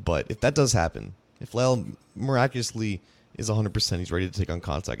 But if that does happen, if Leal miraculously is 100%, he's ready to take on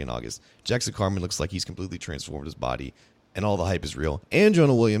contact in August. Jackson Carman looks like he's completely transformed his body, and all the hype is real. And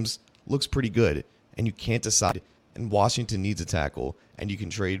Jonah Williams looks pretty good, and you can't decide. And Washington needs a tackle, and you can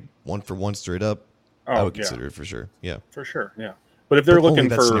trade 1 for 1 straight up. I would consider it for sure. Yeah, for sure. Yeah, but if they're looking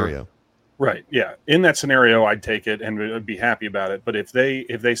for scenario. Right. Yeah. In that scenario, I'd take it and would be happy about it. But if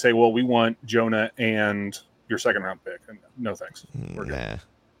they say, well, we want Jonah and your second round pick, and no thanks. We're good. Nah.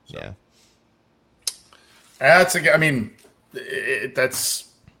 So. Yeah. That's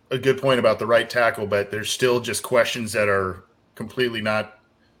a good point about the right tackle, but there's still just questions that are completely not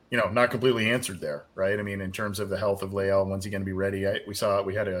completely answered there, right? I mean, in terms of the health of Leal, when's he going to be ready?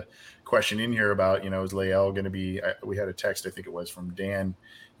 We had a question in here about, is Leal going to be? We had a text, I think it was from Dan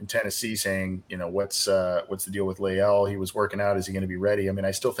in Tennessee, saying, what's the deal with Leal? He was working out. Is he going to be ready? I mean,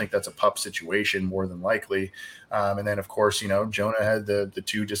 I still think that's a pup situation more than likely. And then, of course, Jonah had the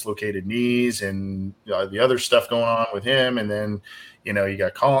 2 dislocated knees and the other stuff going on with him. And then, you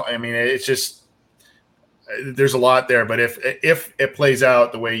got Colin. I mean, it's just, there's a lot there. But if it plays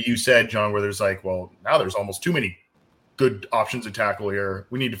out the way you said, John, where there's like, well, now there's almost too many good options to tackle here.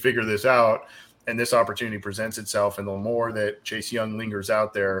 We need to figure this out. And this opportunity presents itself, and the more that Chase Young lingers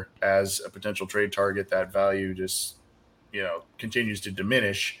out there as a potential trade target, that value just, continues to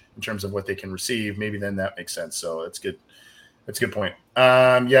diminish in terms of what they can receive. Maybe then that makes sense. So that's good. That's a good point.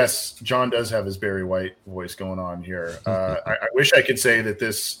 Yes, John does have his Barry White voice going on here. I wish I could say that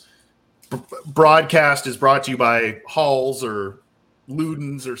this broadcast is brought to you by Halls or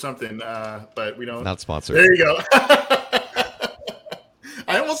Ludens or something, but we don't. Not sponsored. There you go.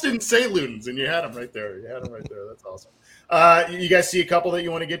 I almost didn't say Ludens, and you had them right there. That's awesome. You guys see a couple that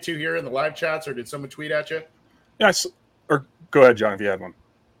you want to get to here in the live chats, or did someone tweet at you? Yes. Or go ahead, John, if you had one.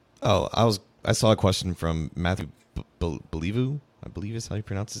 Oh, I saw a question from Matthew Belivu, I believe is how you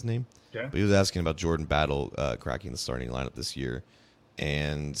pronounce his name. Okay. But he was asking about Jordan Battle cracking the starting lineup this year,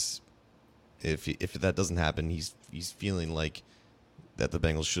 and if that doesn't happen, he's feeling like that the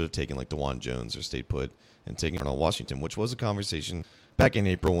Bengals should have taken like DeJuan Jones or stayed put and taken on Washington, which was a conversation back in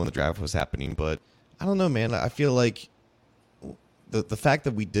April when the draft was happening. But I don't know, man. I feel like the fact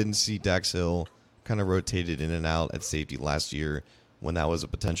that we didn't see Dax Hill kind of rotated in and out at safety last year when that was a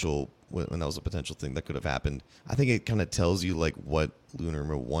potential thing that could have happened, I think it kind of tells you like what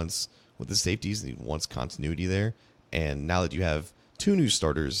Lunar wants with the safeties. He wants continuity there. And now that you have 2 new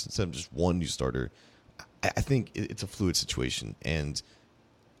starters instead of just 1 new starter, I think it's a fluid situation. And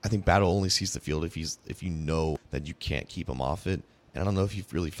I think Battle only sees the field if you know that you can't keep him off it. And I don't know if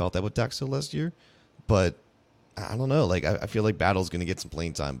you've really felt that with Dax Hill last year, but I don't know. Like I feel like Battle's going to get some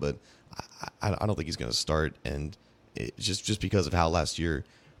playing time, but I don't think he's going to start. And it's just because of how last year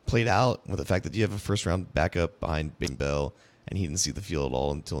played out with the fact that you have a first round backup behind Big Bell, and he didn't see the field at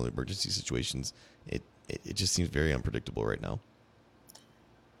all until in emergency situations. It just seems very unpredictable right now.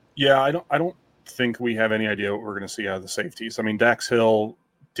 Yeah, I don't think we have any idea what we're going to see out of the safeties. I mean, Dax Hill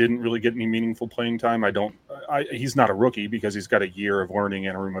didn't really get any meaningful playing time. He's not a rookie because he's got a year of learning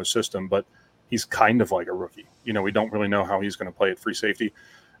Anarumo's system, but he's kind of like a rookie. We don't really know how he's going to play at free safety.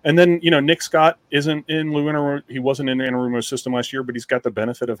 And then, Nick Scott isn't in he wasn't in Anarumo's system last year, but he's got the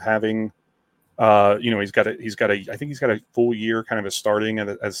benefit of having, he's got a full year kind of a starting at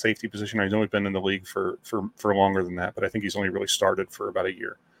a safety position. I know he's been in the league for longer than that, but I think he's only really started for about a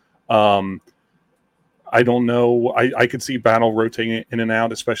year. I don't know. I could see Battle rotating in and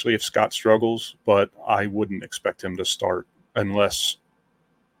out, especially if Scott struggles, but I wouldn't expect him to start unless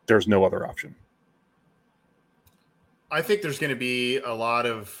there's no other option. I think there's going to be a lot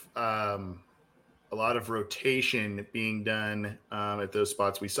of rotation being done at those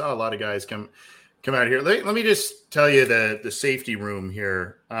spots. We saw a lot of guys come out here. Let me just tell you the safety room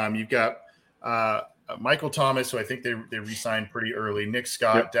here. You've got Michael Thomas, who I think they re-signed pretty early, Nick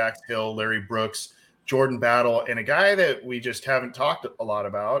Scott, Yep. Dax Hill, Larry Brooks, Jordan Battle, and a guy that we just haven't talked a lot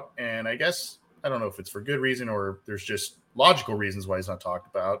about. And I guess, I don't know if it's for good reason or there's just logical reasons why he's not talked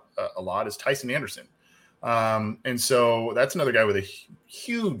about a lot, is Tyson Anderson. And so that's another guy with a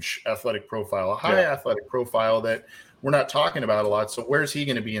huge athletic profile, a high athletic profile that we're not talking about a lot. So where's he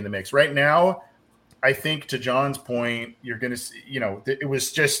going to be in the mix right now? I think to John's point, you're going to see, it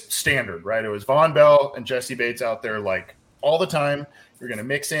was just standard, right? It was Von Bell and Jesse Bates out there like all the time. You're going to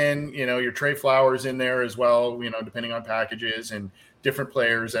mix in, your Trey Flowers in there as well, depending on packages and different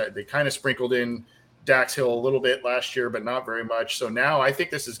players. They kind of sprinkled in Dax Hill a little bit last year, but not very much. So now I think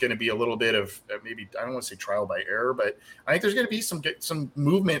this is going to be a little bit of maybe, I don't want to say trial by error, but I think there's going to be some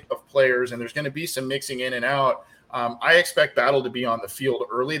movement of players and there's going to be some mixing in and out. I expect Battle to be on the field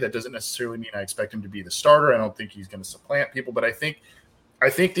early. That doesn't necessarily mean I expect him to be the starter. I don't think he's going to supplant people, but I think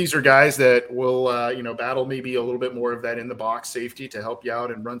these are guys that will, Battle maybe a little bit more of that in the box safety to help you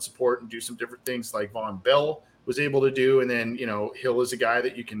out and run support and do some different things like Von Bell was able to do. And then, Hill is a guy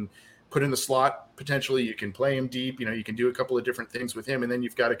that you can put in the slot. Potentially you can play him deep. You can do a couple of different things with him. And then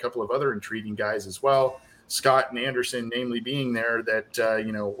you've got a couple of other intriguing guys as well. Scott and Anderson, namely being there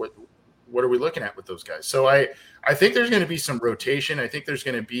that, what are we looking at with those guys? So I think there's going to be some rotation. I think there's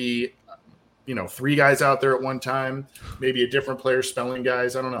going to be, 3 guys out there at one time, maybe a different player spelling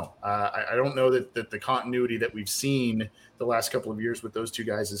guys. I don't know. I don't know that the continuity that we've seen the last couple of years with those 2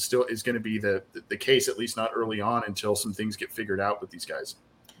 guys is going to be the case, at least not early on until some things get figured out with these guys.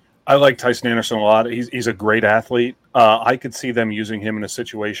 I like Tyson Anderson a lot. He's a great athlete. I could see them using him in a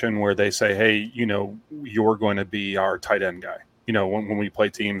situation where they say, hey, you're going to be our tight end guy. When we play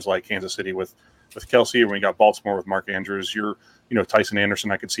teams like Kansas City with Kelsey, or when we got Baltimore with Mark Andrews, Tyson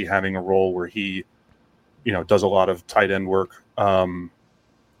Anderson, I could see having a role where he, does a lot of tight end work.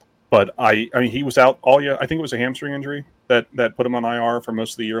 But I mean, he was out all year. I think it was a hamstring injury that put him on IR for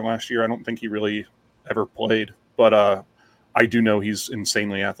most of the year last year. I don't think he really ever played, but I do know he's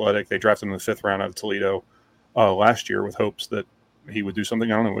insanely athletic. They drafted him in the 5th round out of Toledo last year with hopes that he would do something.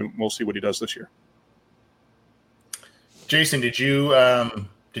 I don't know. We'll see what he does this year. Jason, did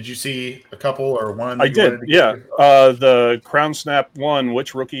you see a couple or one? I did, yeah. The Crown Snap one,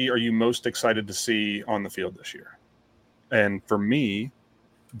 which rookie are you most excited to see on the field this year? And for me,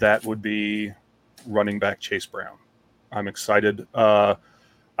 that would be running back Chase Brown. I'm excited. I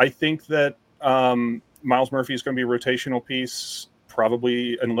think that Miles Murphy is going to be a rotational piece,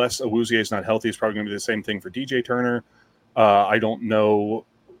 probably, unless Awuzie is not healthy. It's probably going to be the same thing for DJ Turner. I don't know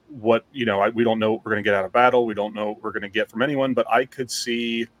what, we don't know what we're going to get out of Battle. We don't know what we're going to get from anyone, but I think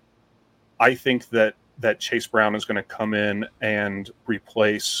that Chase Brown is going to come in and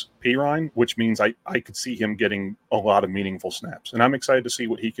replace Pirine, which means I could see him getting a lot of meaningful snaps. And I'm excited to see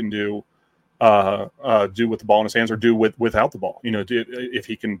what he can do with the ball in his hands, or do without the ball, if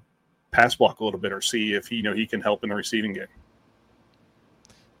he can pass block a little bit, or see if he can help in the receiving game.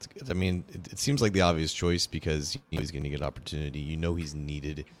 I mean, it seems like the obvious choice because he's going to get an opportunity. He's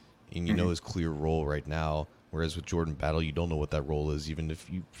needed, and his clear role right now. Whereas with Jordan Battle, you don't know what that role is, even if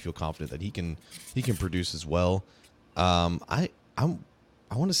you feel confident that he can produce as well. I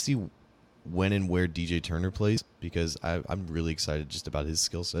want to see when and where DJ Turner plays, because I'm really excited just about his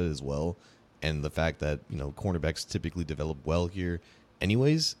skill set as well, and the fact that cornerbacks typically develop well here.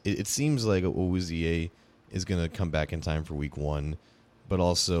 Anyways, it seems like Awuzie is going to come back in time for week 1. But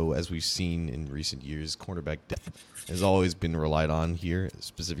also, as we've seen in recent years, cornerback depth has always been relied on here,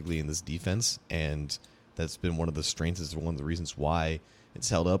 specifically in this defense. And that's been one of the strengths, is one of the reasons why it's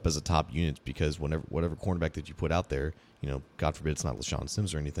held up as a top unit, because whatever cornerback that you put out there, God forbid it's not LaShawn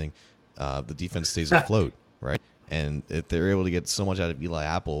Sims or anything, the defense stays afloat, right? And if they're able to get so much out of Eli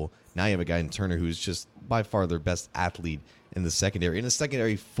Apple, now you have a guy in Turner who's just by far their best athlete in the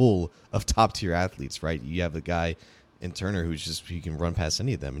secondary full of top-tier athletes, right? You have a guy in Turner he can run past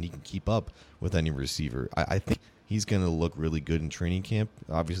any of them, and he can keep up with any receiver. I think he's going to look really good in training camp.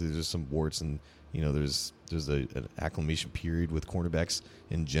 Obviously, there's some warts, and there's an acclimation period with cornerbacks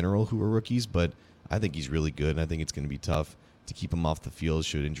in general who are rookies, but I think he's really good, and I think it's going to be tough to keep him off the field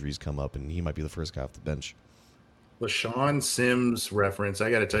should injuries come up, and he might be the first guy off the bench. LaShawn Sims reference. I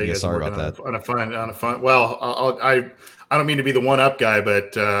got to tell you guys, sorry I'm about working on a fun. Well, I don't mean to be the one-up guy,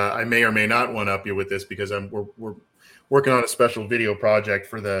 but I may or may not one-up you with this, because we're working on a special video project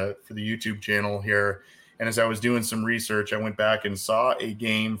for the YouTube channel here, And as I was doing some research, I went back and saw a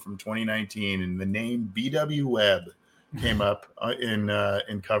game from 2019, and the name BW Webb came up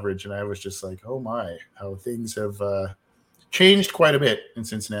in coverage, and I was just like, oh my, how things have changed quite a bit in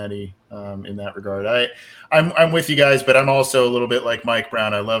Cincinnati in that regard. I'm with you guys, but I'm also a little bit like Mike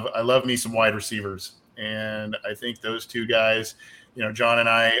Brown. I love me some wide receivers, and I think those two guys, John and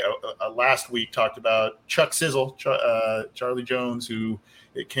I last week talked about Chuck Sizzle, Charlie Jones, who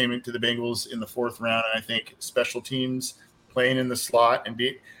it came into the Bengals in the 4th round, and I think special teams playing in the slot. And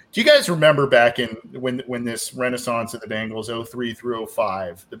do you guys remember back in when this renaissance of the Bengals 03 through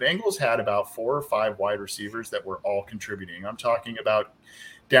 05, the Bengals had about 4 or 5 wide receivers that were all contributing. I'm talking about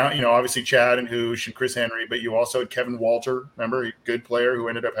down, obviously Chad and Hoosh and Chris Henry, but you also had Kevin Walter, remember, a good player who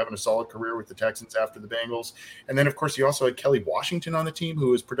ended up having a solid career with the Texans after the Bengals. And then, of course, you also had Kelly Washington on the team,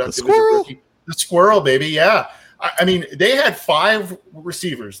 who was productive as a rookie. The squirrel, baby, yeah. I mean, they had 5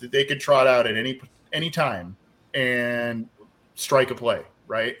 receivers that they could trot out at any time and strike a play,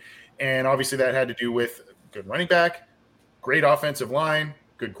 right? And obviously that had to do with good running back, great offensive line,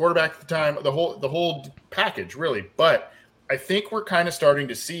 good quarterback at the time, the whole package, really. But I think we're kind of starting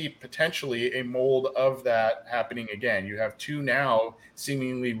to see potentially a mold of that happening again. You have 2 now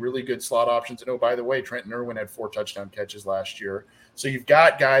seemingly really good slot options. And, oh, by the way, Trenton Irwin had 4 touchdown catches last year. So you've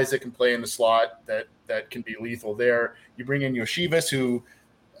got guys that can play in the slot that can be lethal there. You bring in Yoshivas, who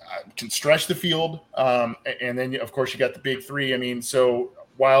can stretch the field. And then, of course, you got the big 3. I mean, so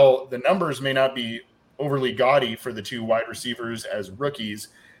while the numbers may not be overly gaudy for the 2 wide receivers as rookies,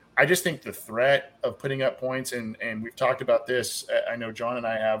 I just think the threat of putting up points, and we've talked about this, I know John and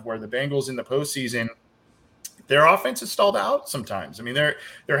I have, where the Bengals in the postseason, their offense is stalled out sometimes. I mean, they're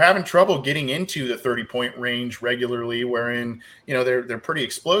having trouble getting into the 30-point range regularly, wherein, they're pretty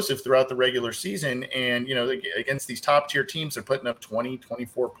explosive throughout the regular season. And, against these top-tier teams, they're putting up 20,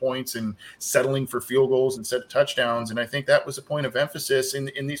 24 points and settling for field goals instead of touchdowns. And I think that was a point of emphasis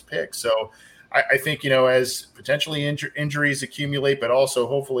in these picks. So I think, as potentially injuries accumulate, but also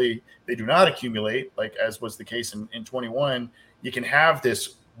hopefully they do not accumulate, like as was the case in 21, you can have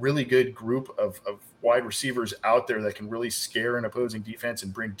this really good group of wide receivers out there that can really scare an opposing defense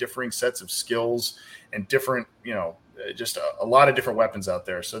and bring differing sets of skills and different, just a lot of different weapons out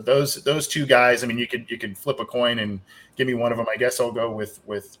there. So those 2 guys, I mean, you could flip a coin and give me one of them. I guess I'll go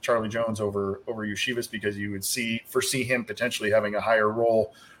with Charlie Jones over Yoshivas, because you would foresee him potentially having a higher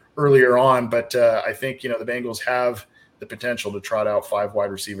role earlier on. But I think, the Bengals have the potential to trot out 5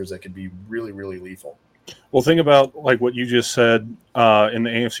 wide receivers that could be really, really lethal. Well, think about like what you just said in the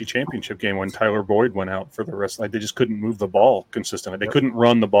AFC Championship game when Tyler Boyd went out for the rest. Like, they just couldn't move the ball consistently. They couldn't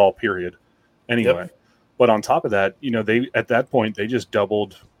run the ball, period. Anyway, But on top of that, they at that point they just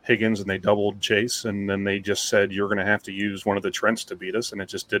doubled Higgins and they doubled Chase, and then they just said you're going to have to use one of the Trents to beat us, and it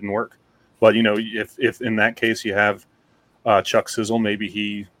just didn't work. But if in that case you have Chuck Sizzle, maybe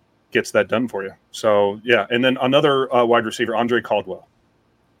he gets that done for you. So yeah, and then another wide receiver, Andre Caldwell.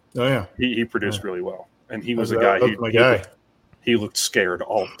 Oh yeah, he produced really well, and he was a guy. He looked scared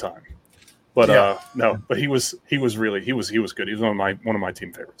all the time, but but he was good. He was one of my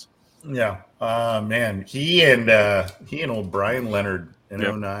team favorites. Yeah, man, he and old Brian Leonard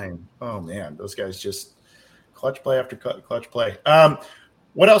in 09. Oh man, those guys just clutch play after clutch play.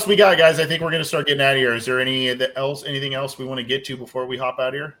 What else we got, guys? I think we're going to start getting out of here. Is there anything else we want to get to before we hop out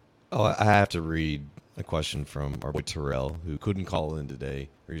of here? Oh, I have to read a question from our boy Terrell, who couldn't call in today,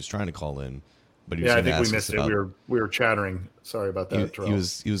 or he was trying to call in, but he was I think we missed it. We were chattering. Sorry about that, Terrell. He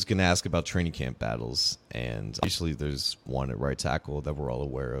was going to ask about training camp battles, and obviously there's one at right tackle that we're all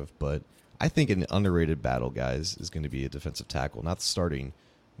aware of, but I think an underrated battle, guys, is going to be a defensive tackle, not starting,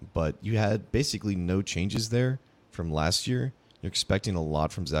 but you had basically no changes there from last year. You're expecting a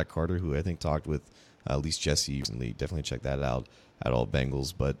lot from Zach Carter, who I think talked with at least Jesse recently. Definitely check that out at All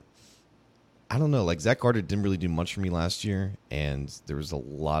Bengals. But I don't know. Like, Zach Carter didn't really do much for me last year, and there was a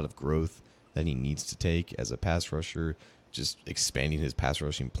lot of growth that he needs to take as a pass rusher, just expanding his pass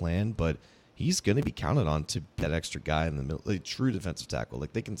rushing plan. But he's going to be counted on to be that extra guy in the middle, a true defensive tackle.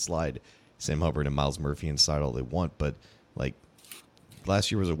 Like, they can slide Sam Hubbard and Miles Murphy inside all they want, but like,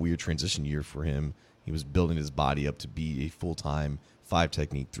 last year was a weird transition year for him. He was building his body up to be a full-time 5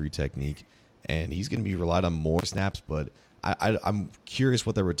 technique, 3 technique, and he's going to be relied on more snaps. But I'm curious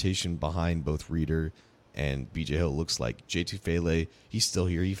what the rotation behind both Reeder and BJ Hill looks like. J. Tufele, he's still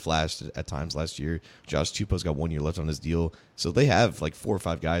here. He flashed at times last year. Josh Tupou's got 1 year left on his deal. So they have like 4 or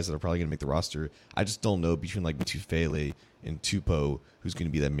 5 guys that are probably going to make the roster. I just don't know between like Tufele and Tupou who's going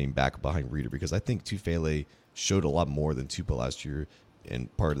to be that main back behind Reeder, because I think Tufele showed a lot more than Tupou last year,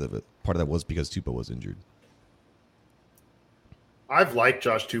 and part of that was because Tupou was injured. I've liked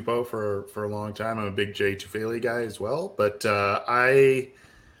Josh Tupou for a long time. I'm a big Jay Tufele guy as well, but I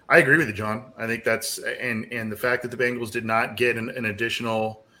agree with you, John. I think that's and the fact that the Bengals did not get an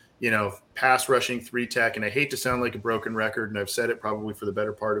additional, pass rushing 3-tech, and I hate to sound like a broken record, and I've said it probably for the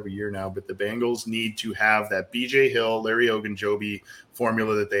better part of a year now, but the Bengals need to have that BJ Hill, Larry Ogunjobi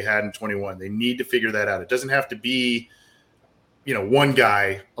formula that they had in 21. They need to figure that out. It doesn't have to be, one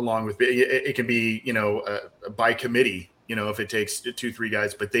guy along with it can be, by committee, if it takes 2-3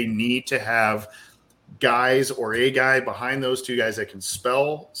 guys, but they need to have guys or a guy behind those two guys that can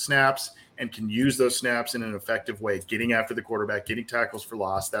spell snaps and can use those snaps in an effective way, getting after the quarterback, getting tackles for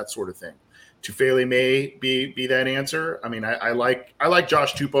loss, that sort of thing. Tufele may be that answer. I mean, I like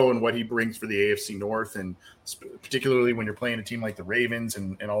Josh Tupou and what he brings for the AFC North, and particularly when you're playing a team like the Ravens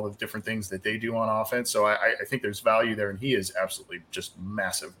and all the different things that they do on offense. So I think there's value there, and he is absolutely just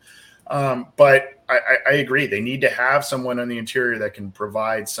massive. But I agree. They need to have someone on the interior that can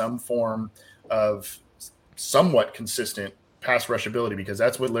provide some form of somewhat consistent pass rush ability, because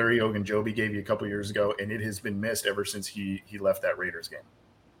that's what Larry Ogunjobi gave you a couple years ago, and it has been missed ever since he left that Raiders game.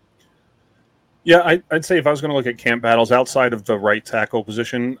 Yeah, I'd say if I was going to look at camp battles outside of the right tackle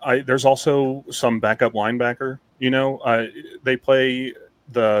position, there's also some backup linebacker. They play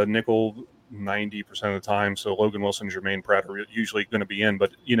the nickel 90% of the time, so Logan Wilson and Jermaine Pratt are usually going to be in.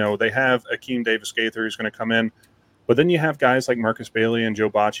 But, they have Akeem Davis-Gaither who's going to come in. But then you have guys like Marcus Bailey and Joe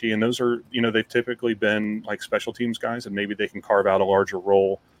Bocci, and those are, they've typically been like special teams guys, and maybe they can carve out a larger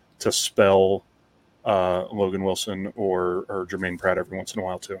role to spell Logan Wilson or Jermaine Pratt every once in a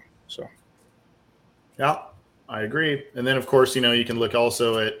while too. So. Yeah, I agree. And then, of course, you can look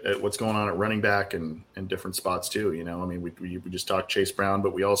also at what's going on at running back and different spots too. I mean, we just talked Chase Brown,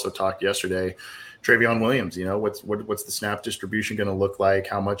 but we also talked yesterday Travion Williams. What's the snap distribution going to look like?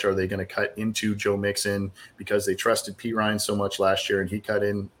 How much are they going to cut into Joe Mixon, because they trusted P. Ryan so much last year, and he cut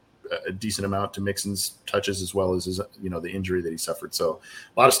in a decent amount to Mixon's touches as well as his, the injury that he suffered. So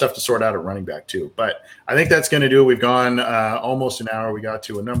a lot of stuff to sort out at running back too. But I think that's going to do it. We've gone almost an hour. We got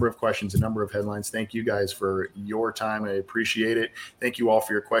to a number of questions, a number of headlines. Thank you guys for your time. I appreciate it. Thank you all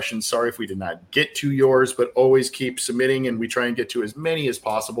for your questions. Sorry if we did not get to yours, but always keep submitting, and we try and get to as many as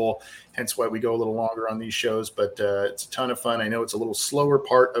possible. Hence why we go a little longer on these shows, but it's a ton of fun. I know it's a little slower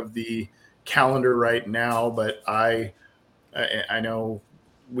part of the calendar right now, but I know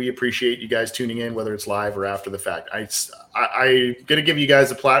we appreciate you guys tuning in, whether it's live or after the fact. I'm going to give you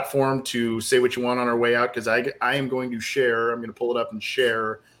guys a platform to say what you want on our way out, because I am going to share. I'm going to pull it up and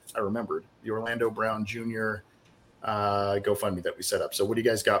share. I remembered the Orlando Brown Jr. GoFundMe that we set up. So what do you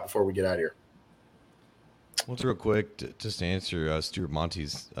guys got before we get out of here? Well, real quick, just to answer Stuart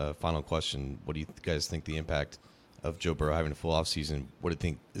Monty's final question, what do you guys think the impact of Joe Burrow having a full offseason? What do you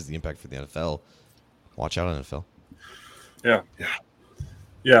think is the impact for the NFL? Watch out, NFL. Yeah.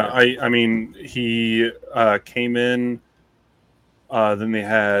 Yeah, I mean, he came in, then they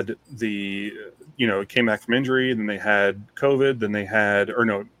had came back from injury, then they had COVID, then they had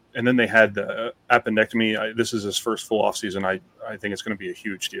the appendectomy. This is his first full off season. I think it's going to be a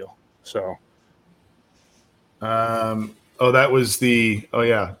huge deal. So, that was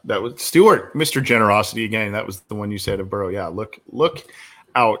Stewart, Mr. Generosity again. That was the one you said of Burrow. Yeah, look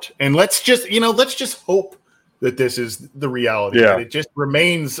out, and let's just hope that this is the reality. Yeah. That it just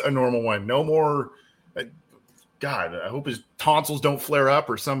remains a normal one. No more. God, I hope his tonsils don't flare up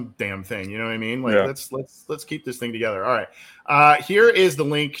or some damn thing. You know what I mean? Let's keep this thing together. All right. Here is the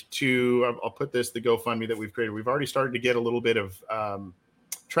link to. I'll put the GoFundMe that we've created. We've already started to get a little bit of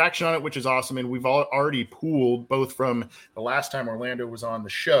traction on it, which is awesome. And we've already pooled both from the last time Orlando was on the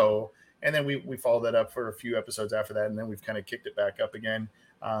show, and then we followed that up for a few episodes after that, and then we've kind of kicked it back up again.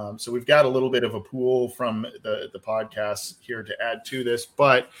 So we've got a little bit of a pool from the podcast here to add to this,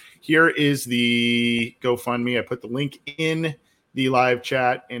 but here is the GoFundMe. I put the link in the live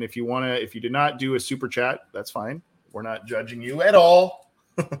chat. And if you did not do a super chat, that's fine. We're not judging you at all.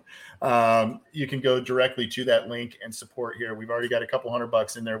 You can go directly to that link and support here. We've already got a couple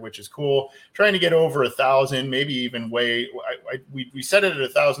 $100 in there, which is cool. Trying to get over 1,000, maybe even we set it at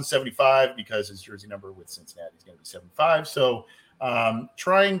 1,075 because his jersey number with Cincinnati is going to be 75. So,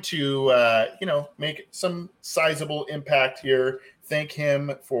 trying to, make some sizable impact here. Thank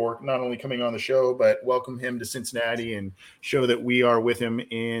him for not only coming on the show, but welcome him to Cincinnati and show that we are with him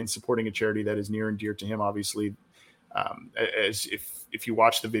in supporting a charity that is near and dear to him. Obviously, as if you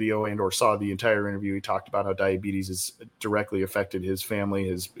watched the video and or saw the entire interview, he talked about how diabetes has directly affected his family.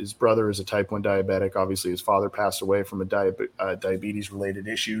 His brother is a type 1 diabetic. Obviously, his father passed away from a diabetes-related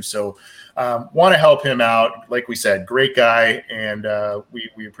issue. So want to help him out. Like we said, great guy, and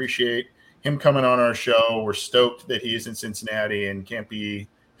we appreciate him coming on our show. We're stoked that he is in Cincinnati and can't be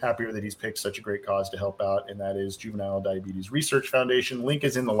happier that he's picked such a great cause to help out, and that is Juvenile Diabetes Research Foundation. Link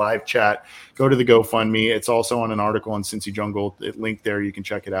is in the live chat. Go to the GoFundMe. It's also on an article on Cincy Jungle. Link there. You can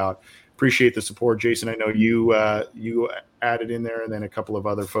check it out. Appreciate the support, Jason. I know you added in there, and then a couple of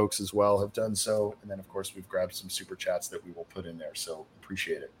other folks as well have done so. And then, of course, we've grabbed some super chats that we will put in there. So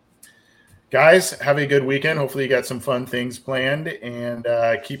appreciate it. Guys, have a good weekend. Hopefully you got some fun things planned, and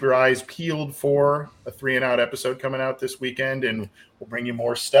keep your eyes peeled for a 3 and Out episode coming out this weekend, and we'll bring you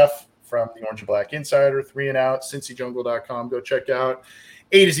more stuff from the Orange and Black Insider, 3 and Out, CincyJungle.com. Go check out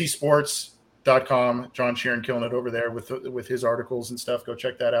A2ZSports.com. John Sheeran killing it over there with his articles and stuff. Go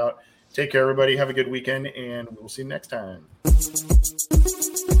check that out. Take care, everybody. Have a good weekend, and we'll see you next time.